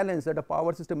supply-demand balance that a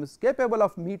power system is capable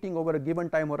of meeting over a given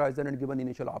time horizon and given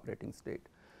initial operating state.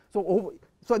 So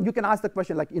you can ask the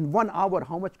question, like in 1 hour,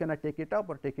 how much can I take it up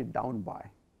or take it down by?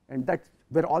 And that's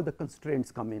where all the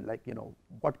constraints come in, like,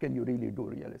 what can you really do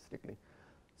realistically?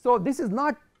 So this is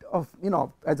not,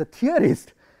 as a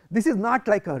theorist, this is not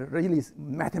like a really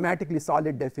mathematically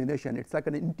solid definition. It's like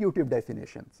an intuitive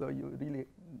definition. So you really,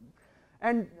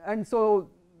 and so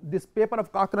this paper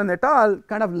of Cochran et al.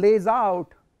 Kind of lays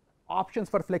out options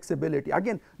for flexibility.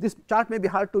 Again, this chart may be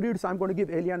hard to read, so I'm going to give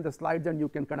Elian the slides and you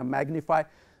can kind of magnify.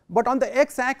 But on the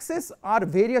x-axis are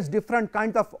various different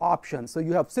kinds of options. So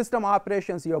you have system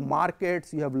operations, you have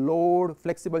markets, you have load,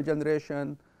 flexible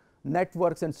generation,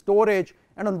 networks, and storage.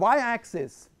 And on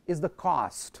y-axis is the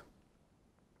cost.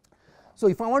 So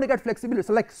if I want to get flexibility,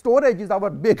 so like storage is our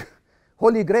big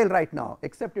holy grail right now,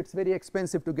 except it's very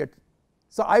expensive to get.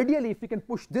 So ideally, if we can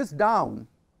push this down,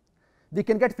 we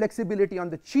can get flexibility on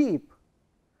the cheap,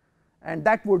 and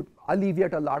that would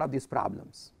alleviate a lot of these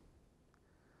problems.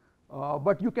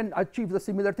 But you can achieve the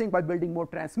similar thing by building more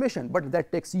transmission, but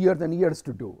that takes years and years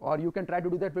to do. Or you can try to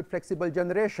do that with flexible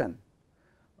generation.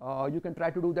 You can try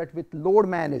to do that with load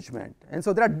management. And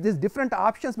so there are these different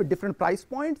options with different price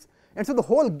points. And so the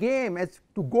whole game is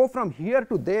to go from here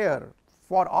to there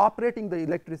for operating the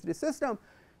electricity system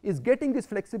is getting these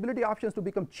flexibility options to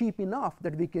become cheap enough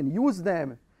that we can use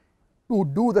them to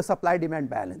do the supply-demand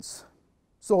balance.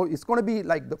 So it's going to be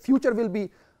like the future will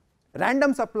be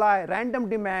random supply, random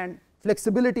demand,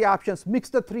 flexibility options,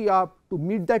 mix the three up to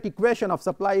meet that equation of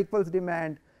supply equals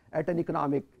demand at an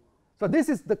economic. So this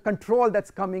is the control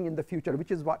that's coming in the future, which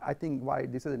is what I think why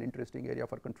this is an interesting area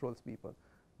for controls people.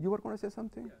 You were going to say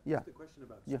something? Just a question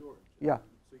about Yeah. storage. Yeah.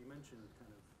 So you mentioned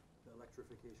kind of the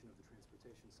electrification of the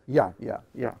transportation sector.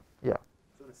 Yeah.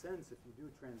 So in a sense, if you do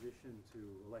transition to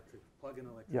electric, plug-in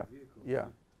electric Yeah. vehicles, Yeah.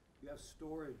 you have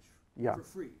storage Yeah. for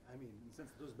free. I mean, in the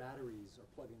sense that those batteries are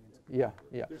plugging into Yeah,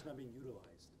 computers. yeah. They're just not being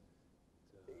utilized.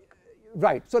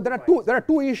 Right. So there are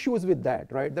two issues with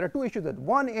that, right? There are two issues. That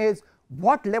one is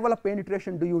what level of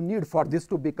penetration do you need for this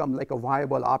to become like a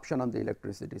viable option on the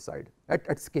electricity side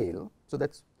at scale? So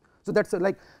that's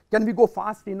like, can we go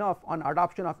fast enough on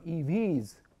adoption of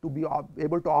EVs to be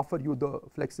able to offer you the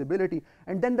flexibility,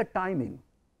 and then the timing,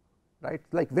 right?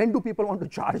 Like when do people want to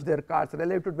charge their cars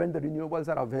relative to when the renewables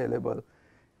are available?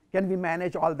 Can we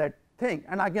manage all that thing?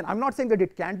 And again, I'm not saying that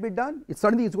it can't be done. It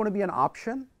certainly is going to be an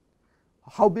option.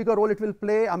 How big a role it will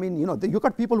play? I mean, you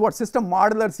got people who are system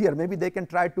modelers here. Maybe they can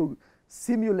try to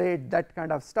simulate that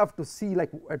kind of stuff to see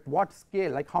like at what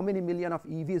scale, like how many million of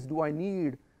EVs do I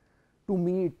need to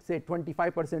meet, say,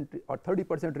 25% or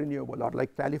 30% renewable, or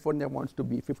like California wants to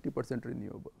be 50%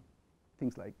 renewable,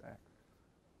 things like that.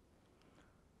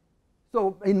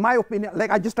 So in my opinion,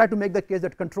 like I just try to make the case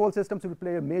that control systems will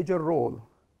play a major role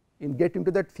in getting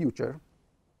to that future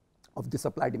of the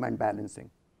supply-demand balancing.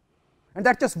 And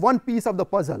that's just one piece of the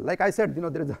puzzle. Like I said,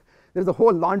 there's a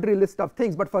whole laundry list of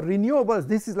things, but for renewables,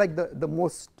 this is like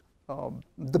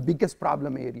the biggest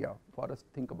problem area for us to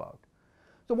think about.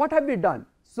 So what have we done?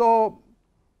 So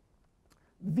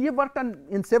we have worked on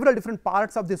in several different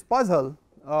parts of this puzzle.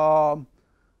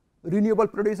 Renewable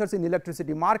producers in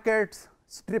electricity markets,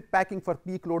 strip packing for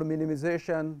peak load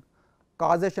minimization,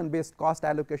 causation-based cost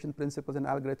allocation principles and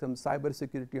algorithms,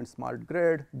 cybersecurity and smart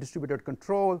grid, distributed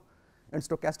control, and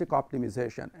stochastic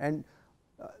optimization. And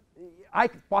I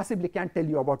possibly can't tell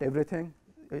you about everything.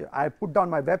 I put down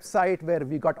my website where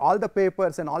we got all the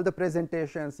papers and all the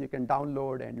presentations. You can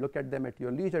download and look at them at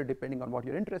your leisure depending on what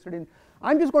you're interested in.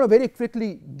 I'm just going to very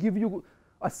quickly give you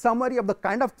a summary of the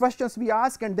kind of questions we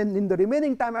ask, and then in the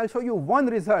remaining time I'll show you one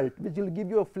result which will give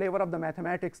you a flavor of the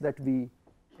mathematics that we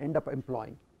end up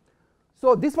employing.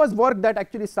 So this was work that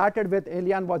actually started with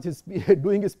Elian was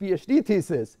doing his PhD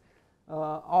thesis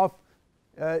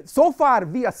so far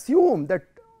we assume that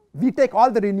we take all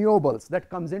the renewables that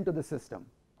comes into the system.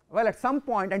 Well, at some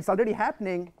point, and it's already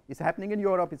happening, it's happening in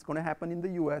Europe, it's going to happen in the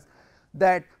US,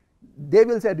 that they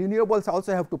will say renewables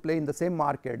also have to play in the same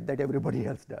market that everybody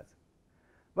else does.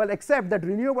 Well, except that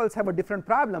renewables have a different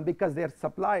problem because their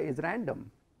supply is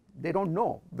random. They don't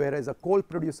know, whereas a coal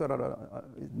producer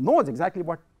knows exactly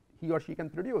what he or she can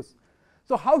produce.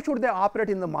 So how should they operate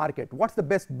in the market? What's the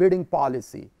best bidding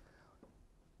policy?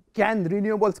 Can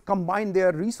renewables combine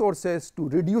their resources to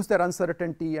reduce their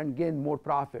uncertainty and gain more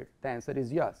profit? The answer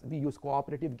is yes. We use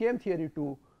cooperative game theory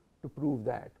to prove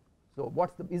that. So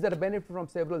is there a benefit from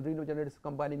several renewable generators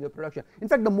combining their production? In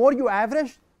fact, the more you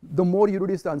average, the more you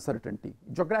reduce the uncertainty.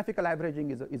 Geographical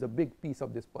averaging is a big piece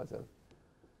of this puzzle.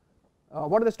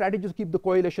 What are the strategies to keep the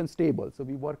correlation stable? So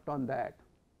we worked on that.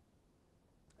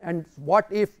 And what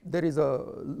if there is a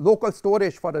local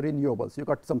storage for a renewables? You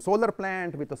got some solar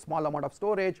plant with a small amount of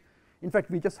storage. In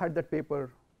fact, we just had that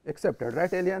paper accepted,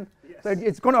 right, Elian? Yes. So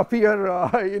it's going to appear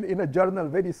in a journal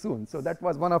very soon. So that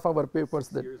was one of our papers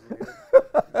that,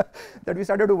 that we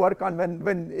started to work on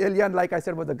when Elian, like I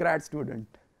said, was a grad student.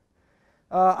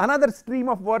 Another stream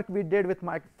of work we did with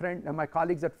my friend and my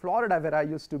colleagues at Florida, where I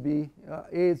used to be,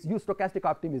 is use stochastic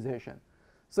optimization.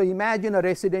 So imagine a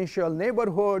residential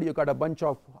neighborhood. You got a bunch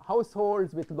of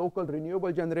households with local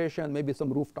renewable generation, maybe some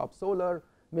rooftop solar,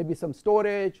 maybe some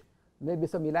storage, maybe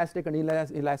some elastic and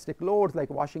inelastic loads like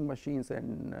washing machines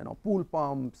and pool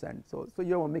pumps, and so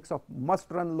you have a mix of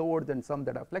must-run loads and some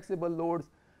that are flexible loads.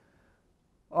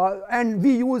 And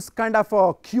we use kind of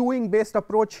a queuing-based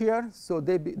approach here. So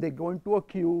they go into a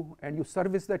queue, and you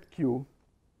service that queue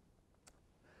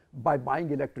by buying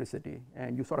electricity,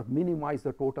 and you sort of minimize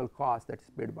the total cost that's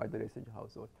paid by the residential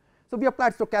household. So we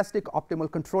applied stochastic optimal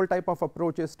control type of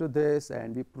approaches to this,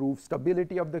 and we proved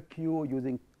stability of the queue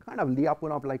using kind of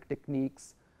Lyapunov-like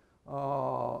techniques.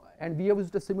 And we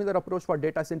used a similar approach for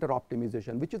data center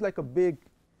optimization, which is like a big,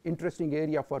 interesting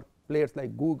area for players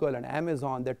like Google and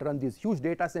Amazon that run these huge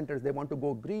data centers. They want to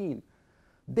go green.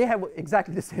 They have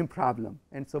exactly the same problem.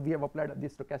 And so we have applied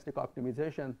this stochastic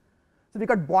optimization. So we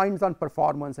got points on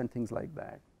performance and things like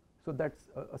that. So that's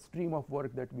a stream of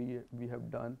work that we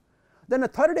have done. Then a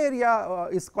third area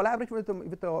is collaboration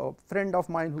with a friend of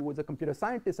mine who was a computer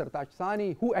scientist, Sartaj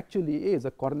Sani, who actually is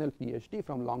a Cornell PhD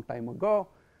from a long time ago.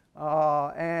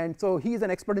 And so he's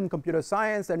an expert in computer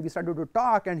science, and we started to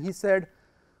talk, and he said,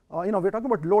 we're talking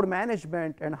about load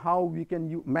management and how we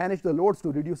can manage the loads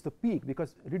to reduce the peak,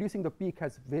 because reducing the peak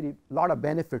has lot of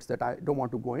benefits that I don't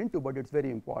want to go into, but it's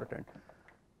very important.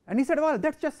 And he said, well,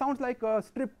 that just sounds like a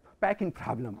strip packing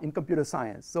problem in computer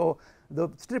science. So the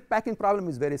strip packing problem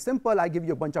is very simple. I give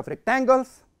you a bunch of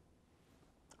rectangles,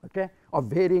 okay, of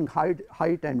varying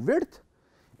height and width,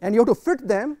 and you have to fit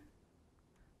them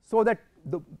so that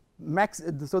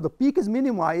the peak is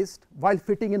minimized while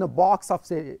fitting in a box of,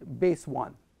 say, base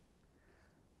 1.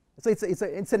 So it's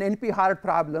an NP-hard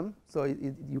problem, so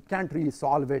you can't really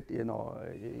solve it,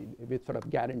 with sort of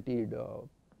guaranteed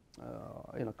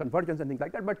convergence and things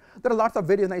like that. But there are lots of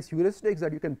very nice heuristics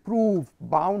that you can prove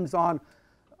bounds on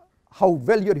how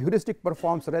well your heuristic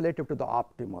performs relative to the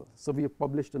optimal. So we have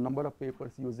published a number of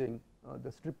papers using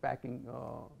the strip packing,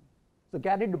 so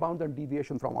guaranteed bounds and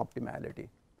deviation from optimality.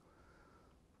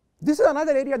 This is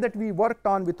another area that we worked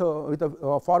on with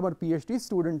a former PhD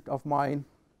student of mine.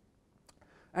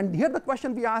 And here the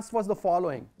question we asked was the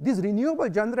following: these renewable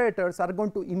generators are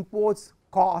going to impose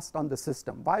cost on the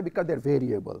system. Why? Because they're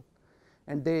variable,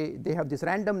 and they have this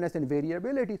randomness and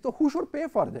variability. So who should pay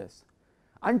for this?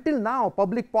 Until now,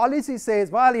 public policy says,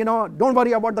 well, don't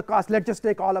worry about the cost, let's just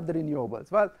take all of the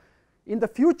renewables. Well, in the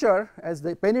future, as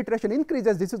the penetration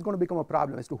increases, this is going to become a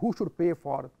problem as to who should pay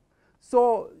for.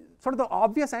 So sort of the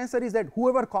obvious answer is that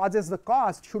whoever causes the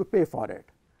cost should pay for it.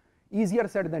 Easier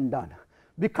said than done,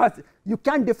 because you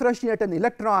can't differentiate an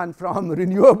electron from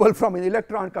renewable from an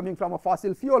electron coming from a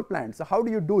fossil fuel plant. So how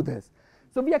do you do this?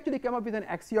 So we actually came up with an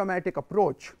axiomatic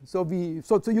approach. So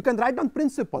you can write down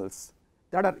principles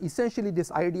that are essentially this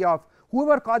idea of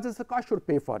whoever causes the cost should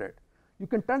pay for it. You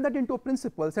can turn that into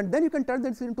principles, and then you can turn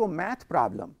this into a math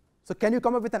problem. So can you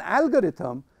come up with an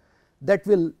algorithm that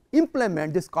will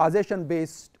implement this causation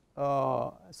based,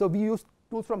 so we used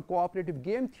tools from cooperative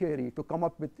game theory to come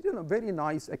up with very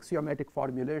nice axiomatic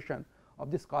formulation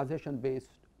of this causation based.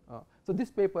 So this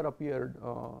paper appeared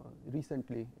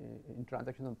recently in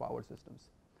Transactions on Power Systems.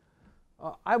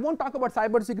 I won't talk about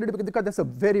cybersecurity because that's a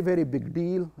very, very big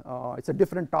deal. It's a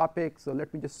different topic, so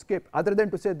let me just skip, other than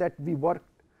to say that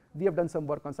we have done some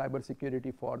work on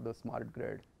cybersecurity for the smart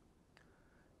grid.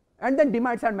 And then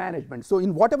demand-side management. So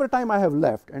in whatever time I have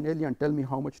left, and Elian, tell me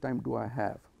how much time do I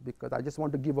have, because I just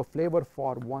want to give a flavor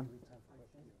for one.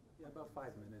 Yeah, about 5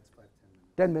 minutes,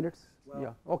 10 minutes? Well,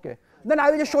 yeah, okay. Then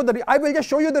I will just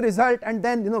show you the result, and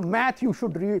then math you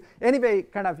should read anyway.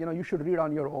 Kind of you should read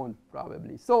on your own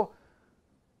probably. So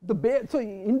so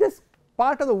in this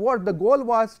part of the work, the goal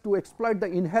was to exploit the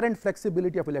inherent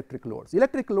flexibility of electric loads.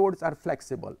 Electric loads are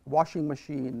flexible. Washing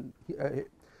machine,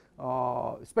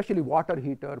 especially water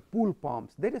heater, pool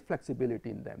pumps, there is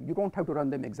flexibility in them. You don't have to run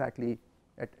them exactly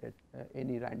at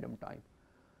any random time.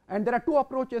 And there are two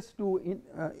approaches to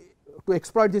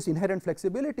exploit this inherent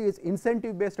flexibility: is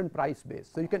incentive based and price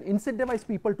based. So you can incentivize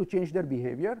people to change their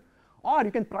behavior, or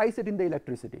you can price it in the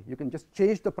electricity. You can just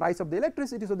change the price of the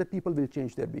electricity so that people will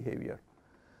change their behavior.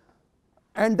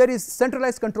 And there is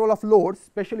centralized control of loads,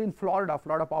 especially in Florida.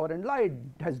 Florida Power and Light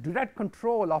has direct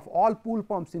control of all pool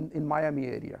pumps in Miami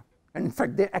area. And in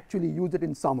fact, they actually use it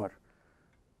in summer.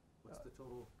 What's the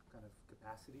total kind of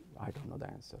capacity? I don't know the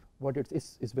answer, but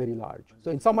it's very large. So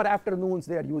in summer afternoons,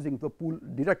 they are using the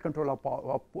direct control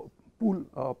of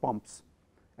pool pumps,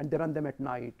 and they run them at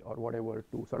night or whatever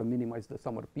to sort of minimize the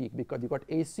summer peak, because you got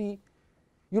AC.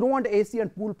 You don't want AC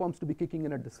and pool pumps to be kicking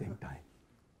in at the same time.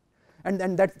 And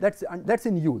that's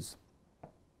in use.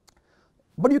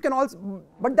 But you can also,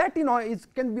 but that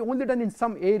can be only done in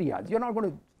some areas. You're not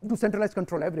going to do centralized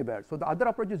control everywhere. So the other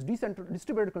approach is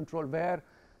distributed control, where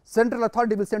central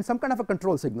authority will send some kind of a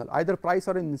control signal, either price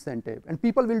or an incentive, and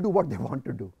people will do what they want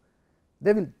to do.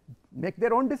 They will make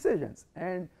their own decisions.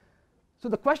 And so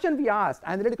the question we asked,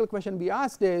 analytical question we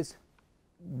asked, is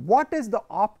what is the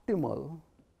optimal?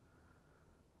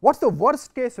 What's the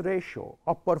worst case ratio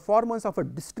of performance of a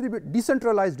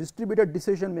decentralized distributed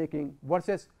decision making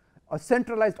versus a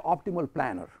centralized optimal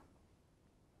planner?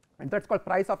 And that's called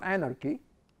price of anarchy.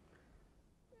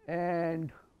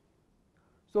 And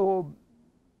so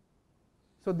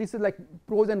this is like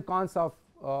pros and cons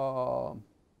of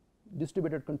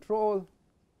distributed control.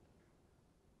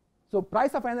 So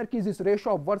price of anarchy is this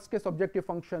ratio of worst case objective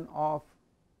function of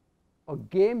a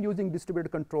game using distributed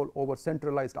control over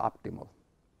centralized optimal.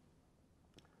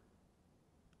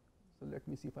 So let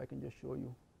me see if I can just show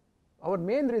you. Our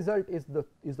main result is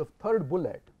the third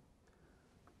bullet.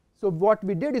 So what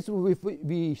we did is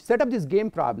we set up this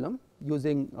game problem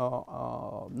using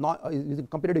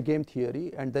competitive game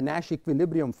theory and the Nash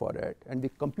equilibrium for it, and we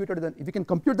computed if we can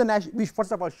compute the Nash, we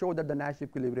first of all show that the Nash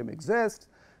equilibrium exists,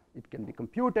 it can be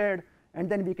computed, and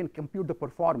then we can compute the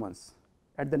performance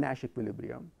at the Nash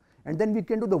equilibrium, and then we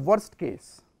can do the worst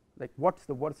case, like what's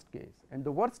the worst case, and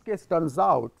the worst case turns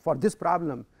out for this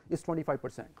problem is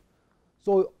 25%.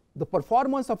 So the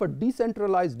performance of a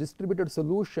decentralized distributed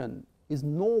solution is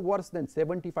no worse than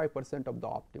 75% of the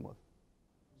optimal.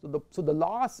 So the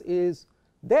loss is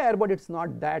there, but it's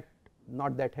not that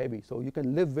heavy. So you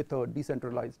can live with a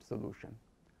decentralized solution.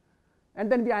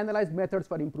 And then we analyze methods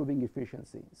for improving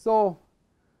efficiency. So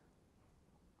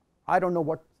I don't know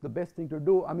what's the best thing to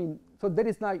do. I mean, so there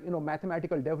is now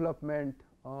mathematical development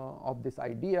of this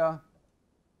idea.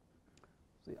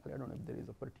 So I don't know if there is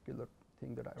a particular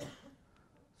thing that I want.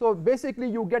 So basically,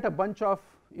 you get a bunch of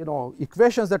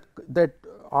equations that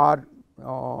are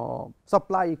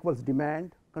supply equals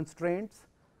demand constraints,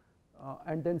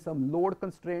 and then some load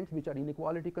constraints which are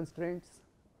inequality constraints,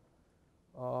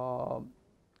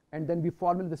 and then we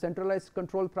formulate the centralized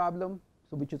control problem,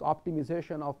 so which is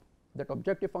optimization of that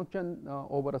objective function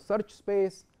over a search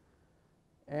space,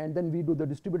 and then we do the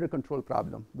distributed control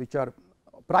problem, which are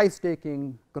price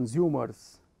taking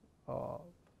consumers.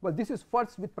 Well, this is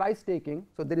first with price taking,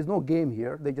 so there is no game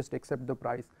here, they just accept the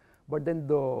price. But then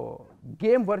the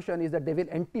game version is that they will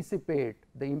anticipate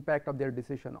the impact of their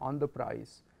decision on the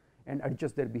price and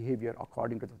adjust their behavior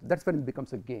according to that. That's when it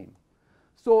becomes a game.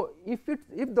 So if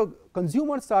the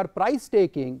consumers are price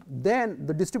taking, then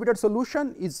the distributed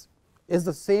solution is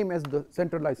the same as the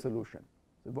centralized solution.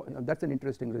 So that's an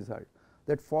interesting result,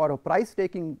 that for a price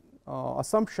taking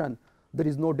assumption, there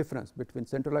is no difference between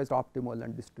centralized optimal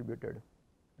and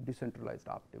decentralized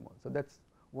optimal. So that's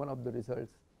one of the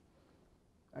results.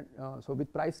 And so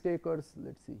with price takers,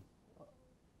 let's see.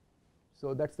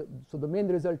 So the main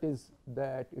result is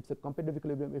that it's a competitive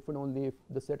equilibrium if and only if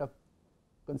the set of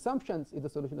consumptions is the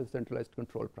solution of the centralized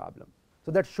control problem.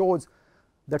 So that shows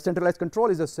that centralized control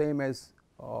is the same as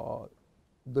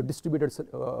the distributed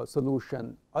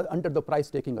solution under the price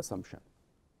taking assumption.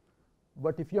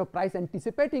 But if you have price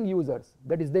anticipating users,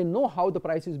 that is, they know how the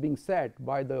price is being set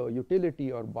by the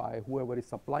utility or by whoever is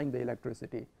supplying the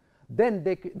electricity, then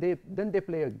they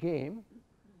play a game,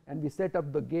 and we set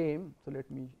up the game. So let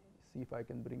me see if I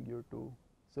can bring you to,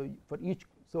 so for each,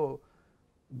 so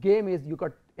game is you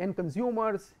got n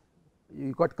consumers,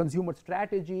 you got consumer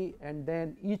strategy, and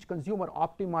then each consumer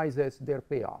optimizes their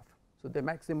payoff. So they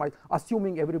maximize,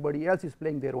 assuming everybody else is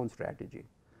playing their own strategy.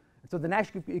 So the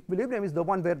Nash equilibrium is the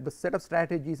one where the set of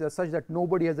strategies are such that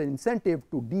nobody has an incentive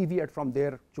to deviate from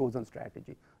their chosen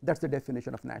strategy. That's the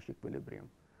definition of Nash equilibrium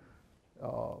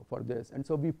for this. And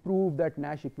so we prove that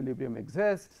Nash equilibrium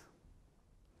exists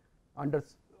under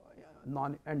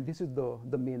and this is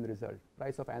the main result.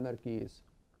 Price of anarchy is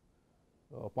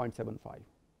 0.75.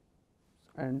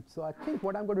 And so I think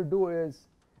what I'm going to do is,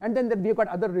 and then we've got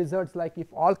other results, like if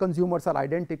all consumers are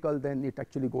identical, then it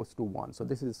actually goes to 1. So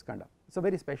this is it's a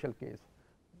very special case.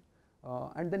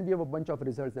 And then we have a bunch of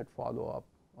results that follow up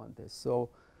on this. So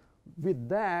with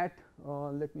that,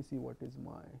 let me see what is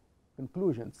my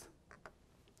conclusions,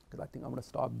 because I think I'm going to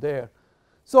stop there.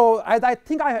 So as I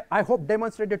think I hope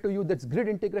demonstrated to you that grid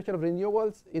integration of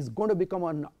renewables is going to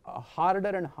become a harder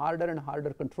and harder and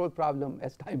harder control problem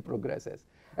as time progresses.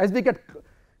 As we get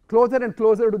closer and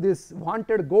closer to this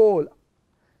wanted goal,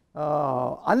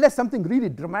 unless something really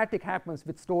dramatic happens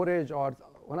with storage or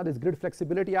one of these grid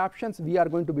flexibility options, we are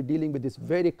going to be dealing with this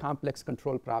very complex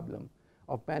control problem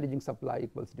of managing supply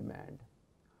equals demand.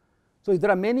 So there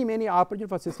are many, many opportunities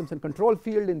for systems and control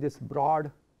field in this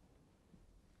broad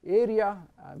area.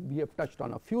 We have touched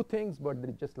on a few things, but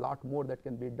there is just a lot more that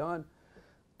can be done.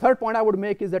 Third point I would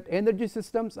make is that energy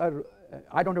systems are,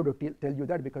 I don't have to tell you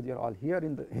that because you're all here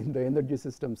in the Energy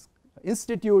Systems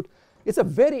Institute. It's a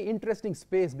very interesting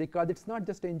space because it's not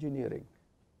just engineering.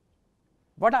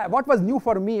 What was new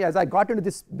for me as I got into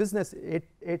this business 8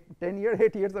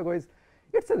 years ago is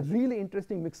it's a really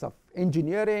interesting mix of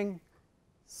engineering,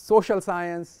 social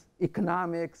science,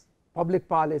 economics, public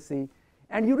policy,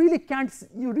 and you really can't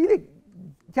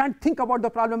think about the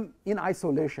problem in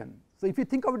isolation. So if you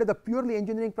think of it as a purely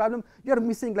engineering problem, you're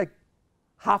missing like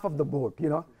half of the boat,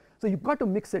 So you've got to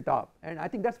mix it up, and I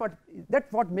think that's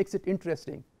what makes it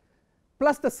interesting.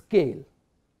 Plus the scale.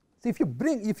 So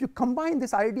if you combine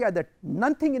this idea that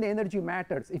nothing in energy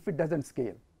matters if it doesn't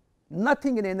scale.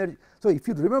 Nothing in energy. So if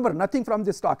you remember nothing from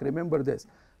this talk, remember this.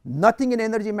 Nothing in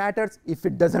energy matters if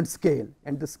it doesn't scale,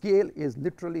 and the scale is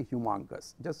literally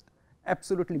humongous, just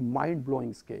absolutely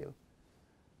mind-blowing scale.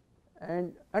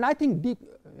 And I think,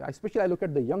 especially I look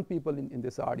at the young people in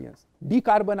this audience,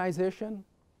 decarbonization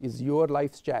is your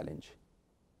life's challenge.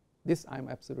 This I'm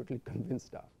absolutely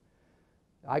convinced of.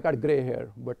 I got gray hair,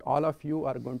 but all of you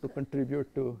are going to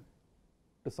contribute to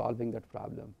solving that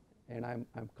problem. and I'm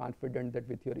confident that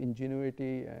with your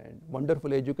ingenuity and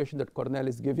wonderful education that Cornell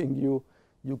is giving you,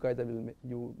 you guys and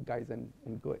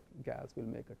gals will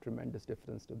make a tremendous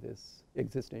difference to this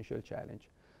existential challenge.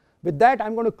 With that,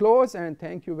 I'm going to close and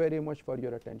thank you very much for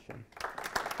your attention.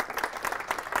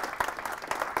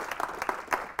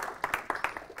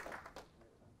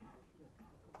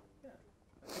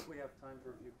 I think we have time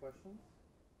for a few questions.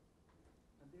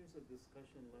 And there's a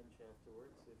discussion lunch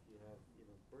afterwards. If you have,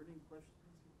 burning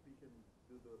questions, we can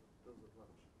do those at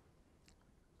lunch.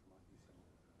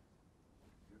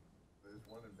 There's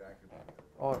one in back of the.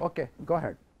 Oh, okay, go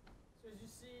ahead. So as you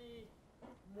see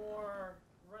more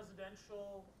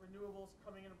residential renewables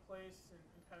coming into place and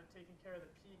kind of taking care of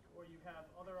the peak, or you have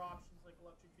other options like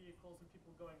electric vehicles and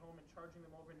people going home and charging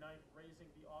them overnight, raising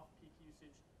the off-peak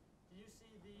usage, do you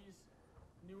see these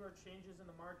newer changes in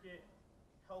the market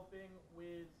helping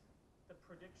with the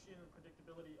prediction and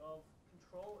predictability of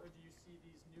control, or do you see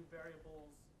these new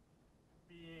variables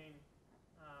being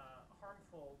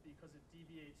harmful because it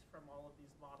deviates from all of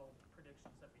these model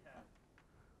predictions that we have?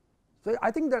 So I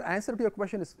think the answer to your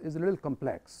question is a little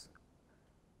complex.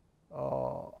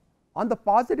 On the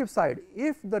positive side,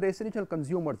 if the residential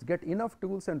consumers get enough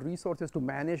tools and resources to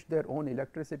manage their own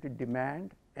electricity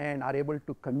demand and are able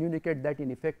to communicate that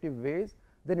in effective ways,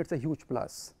 then it's a huge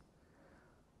plus.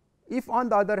 If on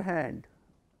the other hand,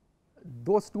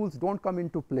 those tools don't come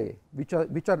into play, which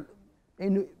are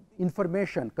in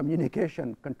information,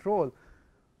 communication, control,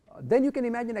 then you can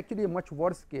imagine actually a much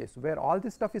worse case where all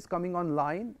this stuff is coming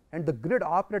online and the grid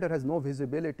operator has no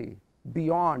visibility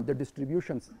beyond the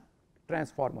distribution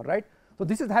transformer, right? So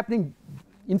this is happening,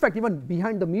 in fact, even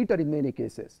behind the meter in many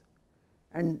cases.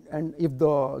 And if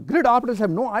the grid operators have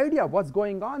no idea what's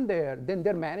going on there, then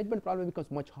their management problem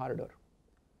becomes much harder.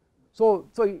 So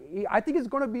I think it's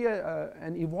going to be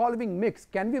an evolving mix.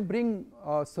 Can we bring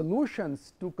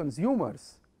solutions to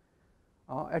consumers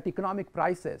at economic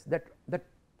prices that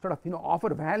sort of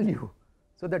offer value,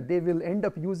 so that they will end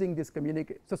up using this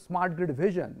so smart grid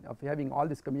vision of having all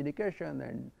this communication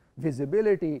and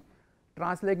visibility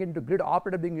translating into grid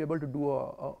operator being able to do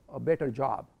a better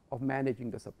job of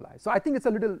managing the supply. So I think it's a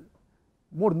little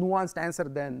more nuanced answer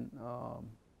than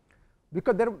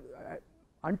because there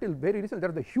until very recently there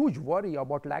was a huge worry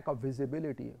about lack of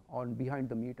visibility on behind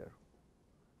the meter.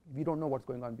 We don't know what's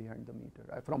going on behind the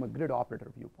meter from a grid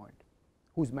operator viewpoint,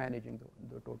 who's managing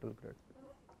the total grid.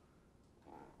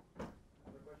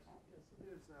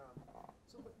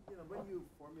 When you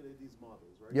formulate these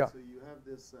models, right? Yeah. So you have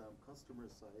this customer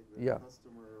side where Yeah. the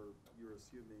customer, you're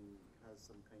assuming, has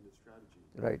some kind of strategy.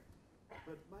 Right.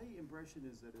 But my impression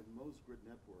is that in most grid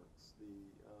networks, the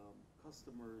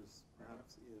customers,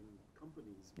 perhaps in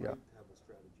companies, Yeah. might have a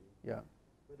strategy, Yeah.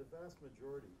 but a vast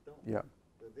majority don't. Yeah.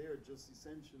 That they're just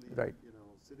essentially, Right.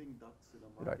 Sitting ducks in a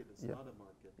Right. market. It's Yeah. not a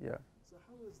market. Yeah. So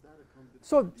how is that accounted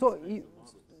So- for so these kinds of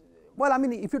models? Well, I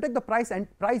mean, if you take the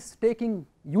price taking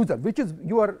user, which is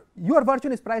your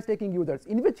version is price taking users,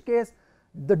 in which case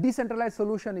the decentralized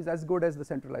solution is as good as the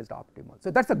centralized optimal.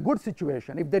 So that's a good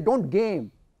situation. If they don't game,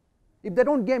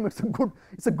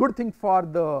 it's a good thing for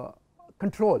the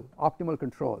control, optimal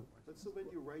control. But so when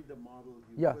you write the model,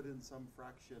 you Yeah. put in some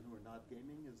fraction who are not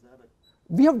gaming. Is that a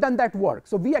We have done that work.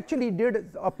 So we actually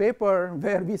did a paper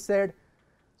where we said,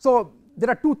 so there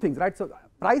are two things, right? So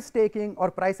price taking or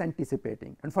price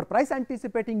anticipating. And for price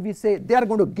anticipating, we say they are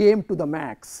going to game to the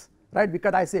max, right?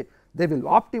 Because I say they will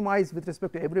optimize with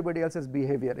respect to everybody else's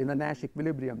behavior in a Nash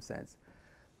equilibrium sense.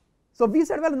 So we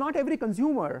said, well, not every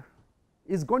consumer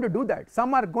is going to do that.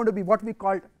 Some are going to be what we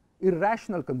call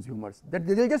irrational consumers, that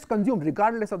they'll just consume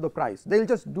regardless of the price. They'll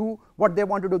just do what they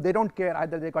want to do. They don't care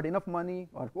either they got enough money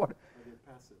or what. are they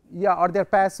passive? Yeah, or they're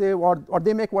passive, or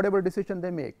they make whatever decision they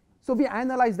make. So we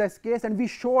analyzed this case and we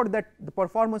showed that the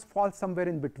performance falls somewhere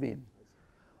in between.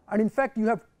 And in fact,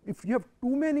 if you have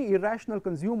too many irrational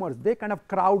consumers, they kind of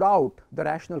crowd out the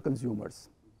rational consumers.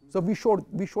 So we showed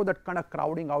that kind of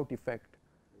crowding out effect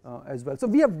as well. So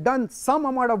we have done some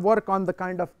amount of work on the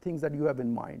kind of things that you have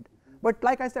in mind. But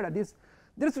like I said,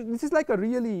 this is like a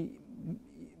really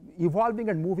evolving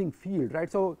and moving field,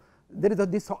 right? So there is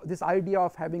this idea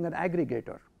of having an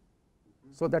aggregator.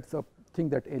 So that's a thing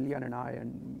that Elian and I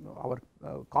and our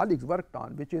colleagues worked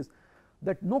on, which is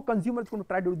that no consumer is going to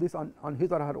try to do this on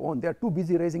his or her own. They are too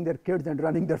busy raising their kids and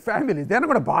running their families. They're not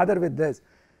going to bother with this.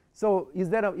 So is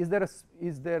there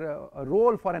a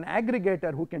role for an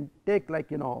aggregator who can take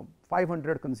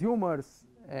 500 consumers,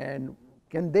 and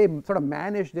can they sort of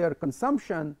manage their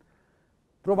consumption,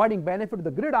 providing benefit to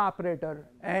the grid operator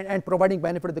and providing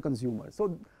benefit to the consumer?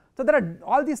 So there are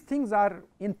all these things are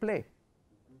in play.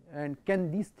 And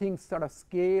can these things sort of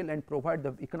scale and provide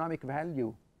the economic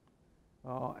value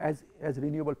as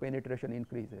renewable penetration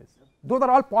increases. Those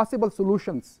are all possible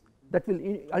solutions that will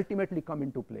ultimately come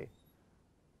into play.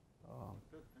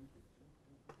 Good, thank you.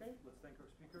 Okay, let's thank our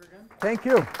speaker again. Thank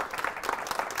you.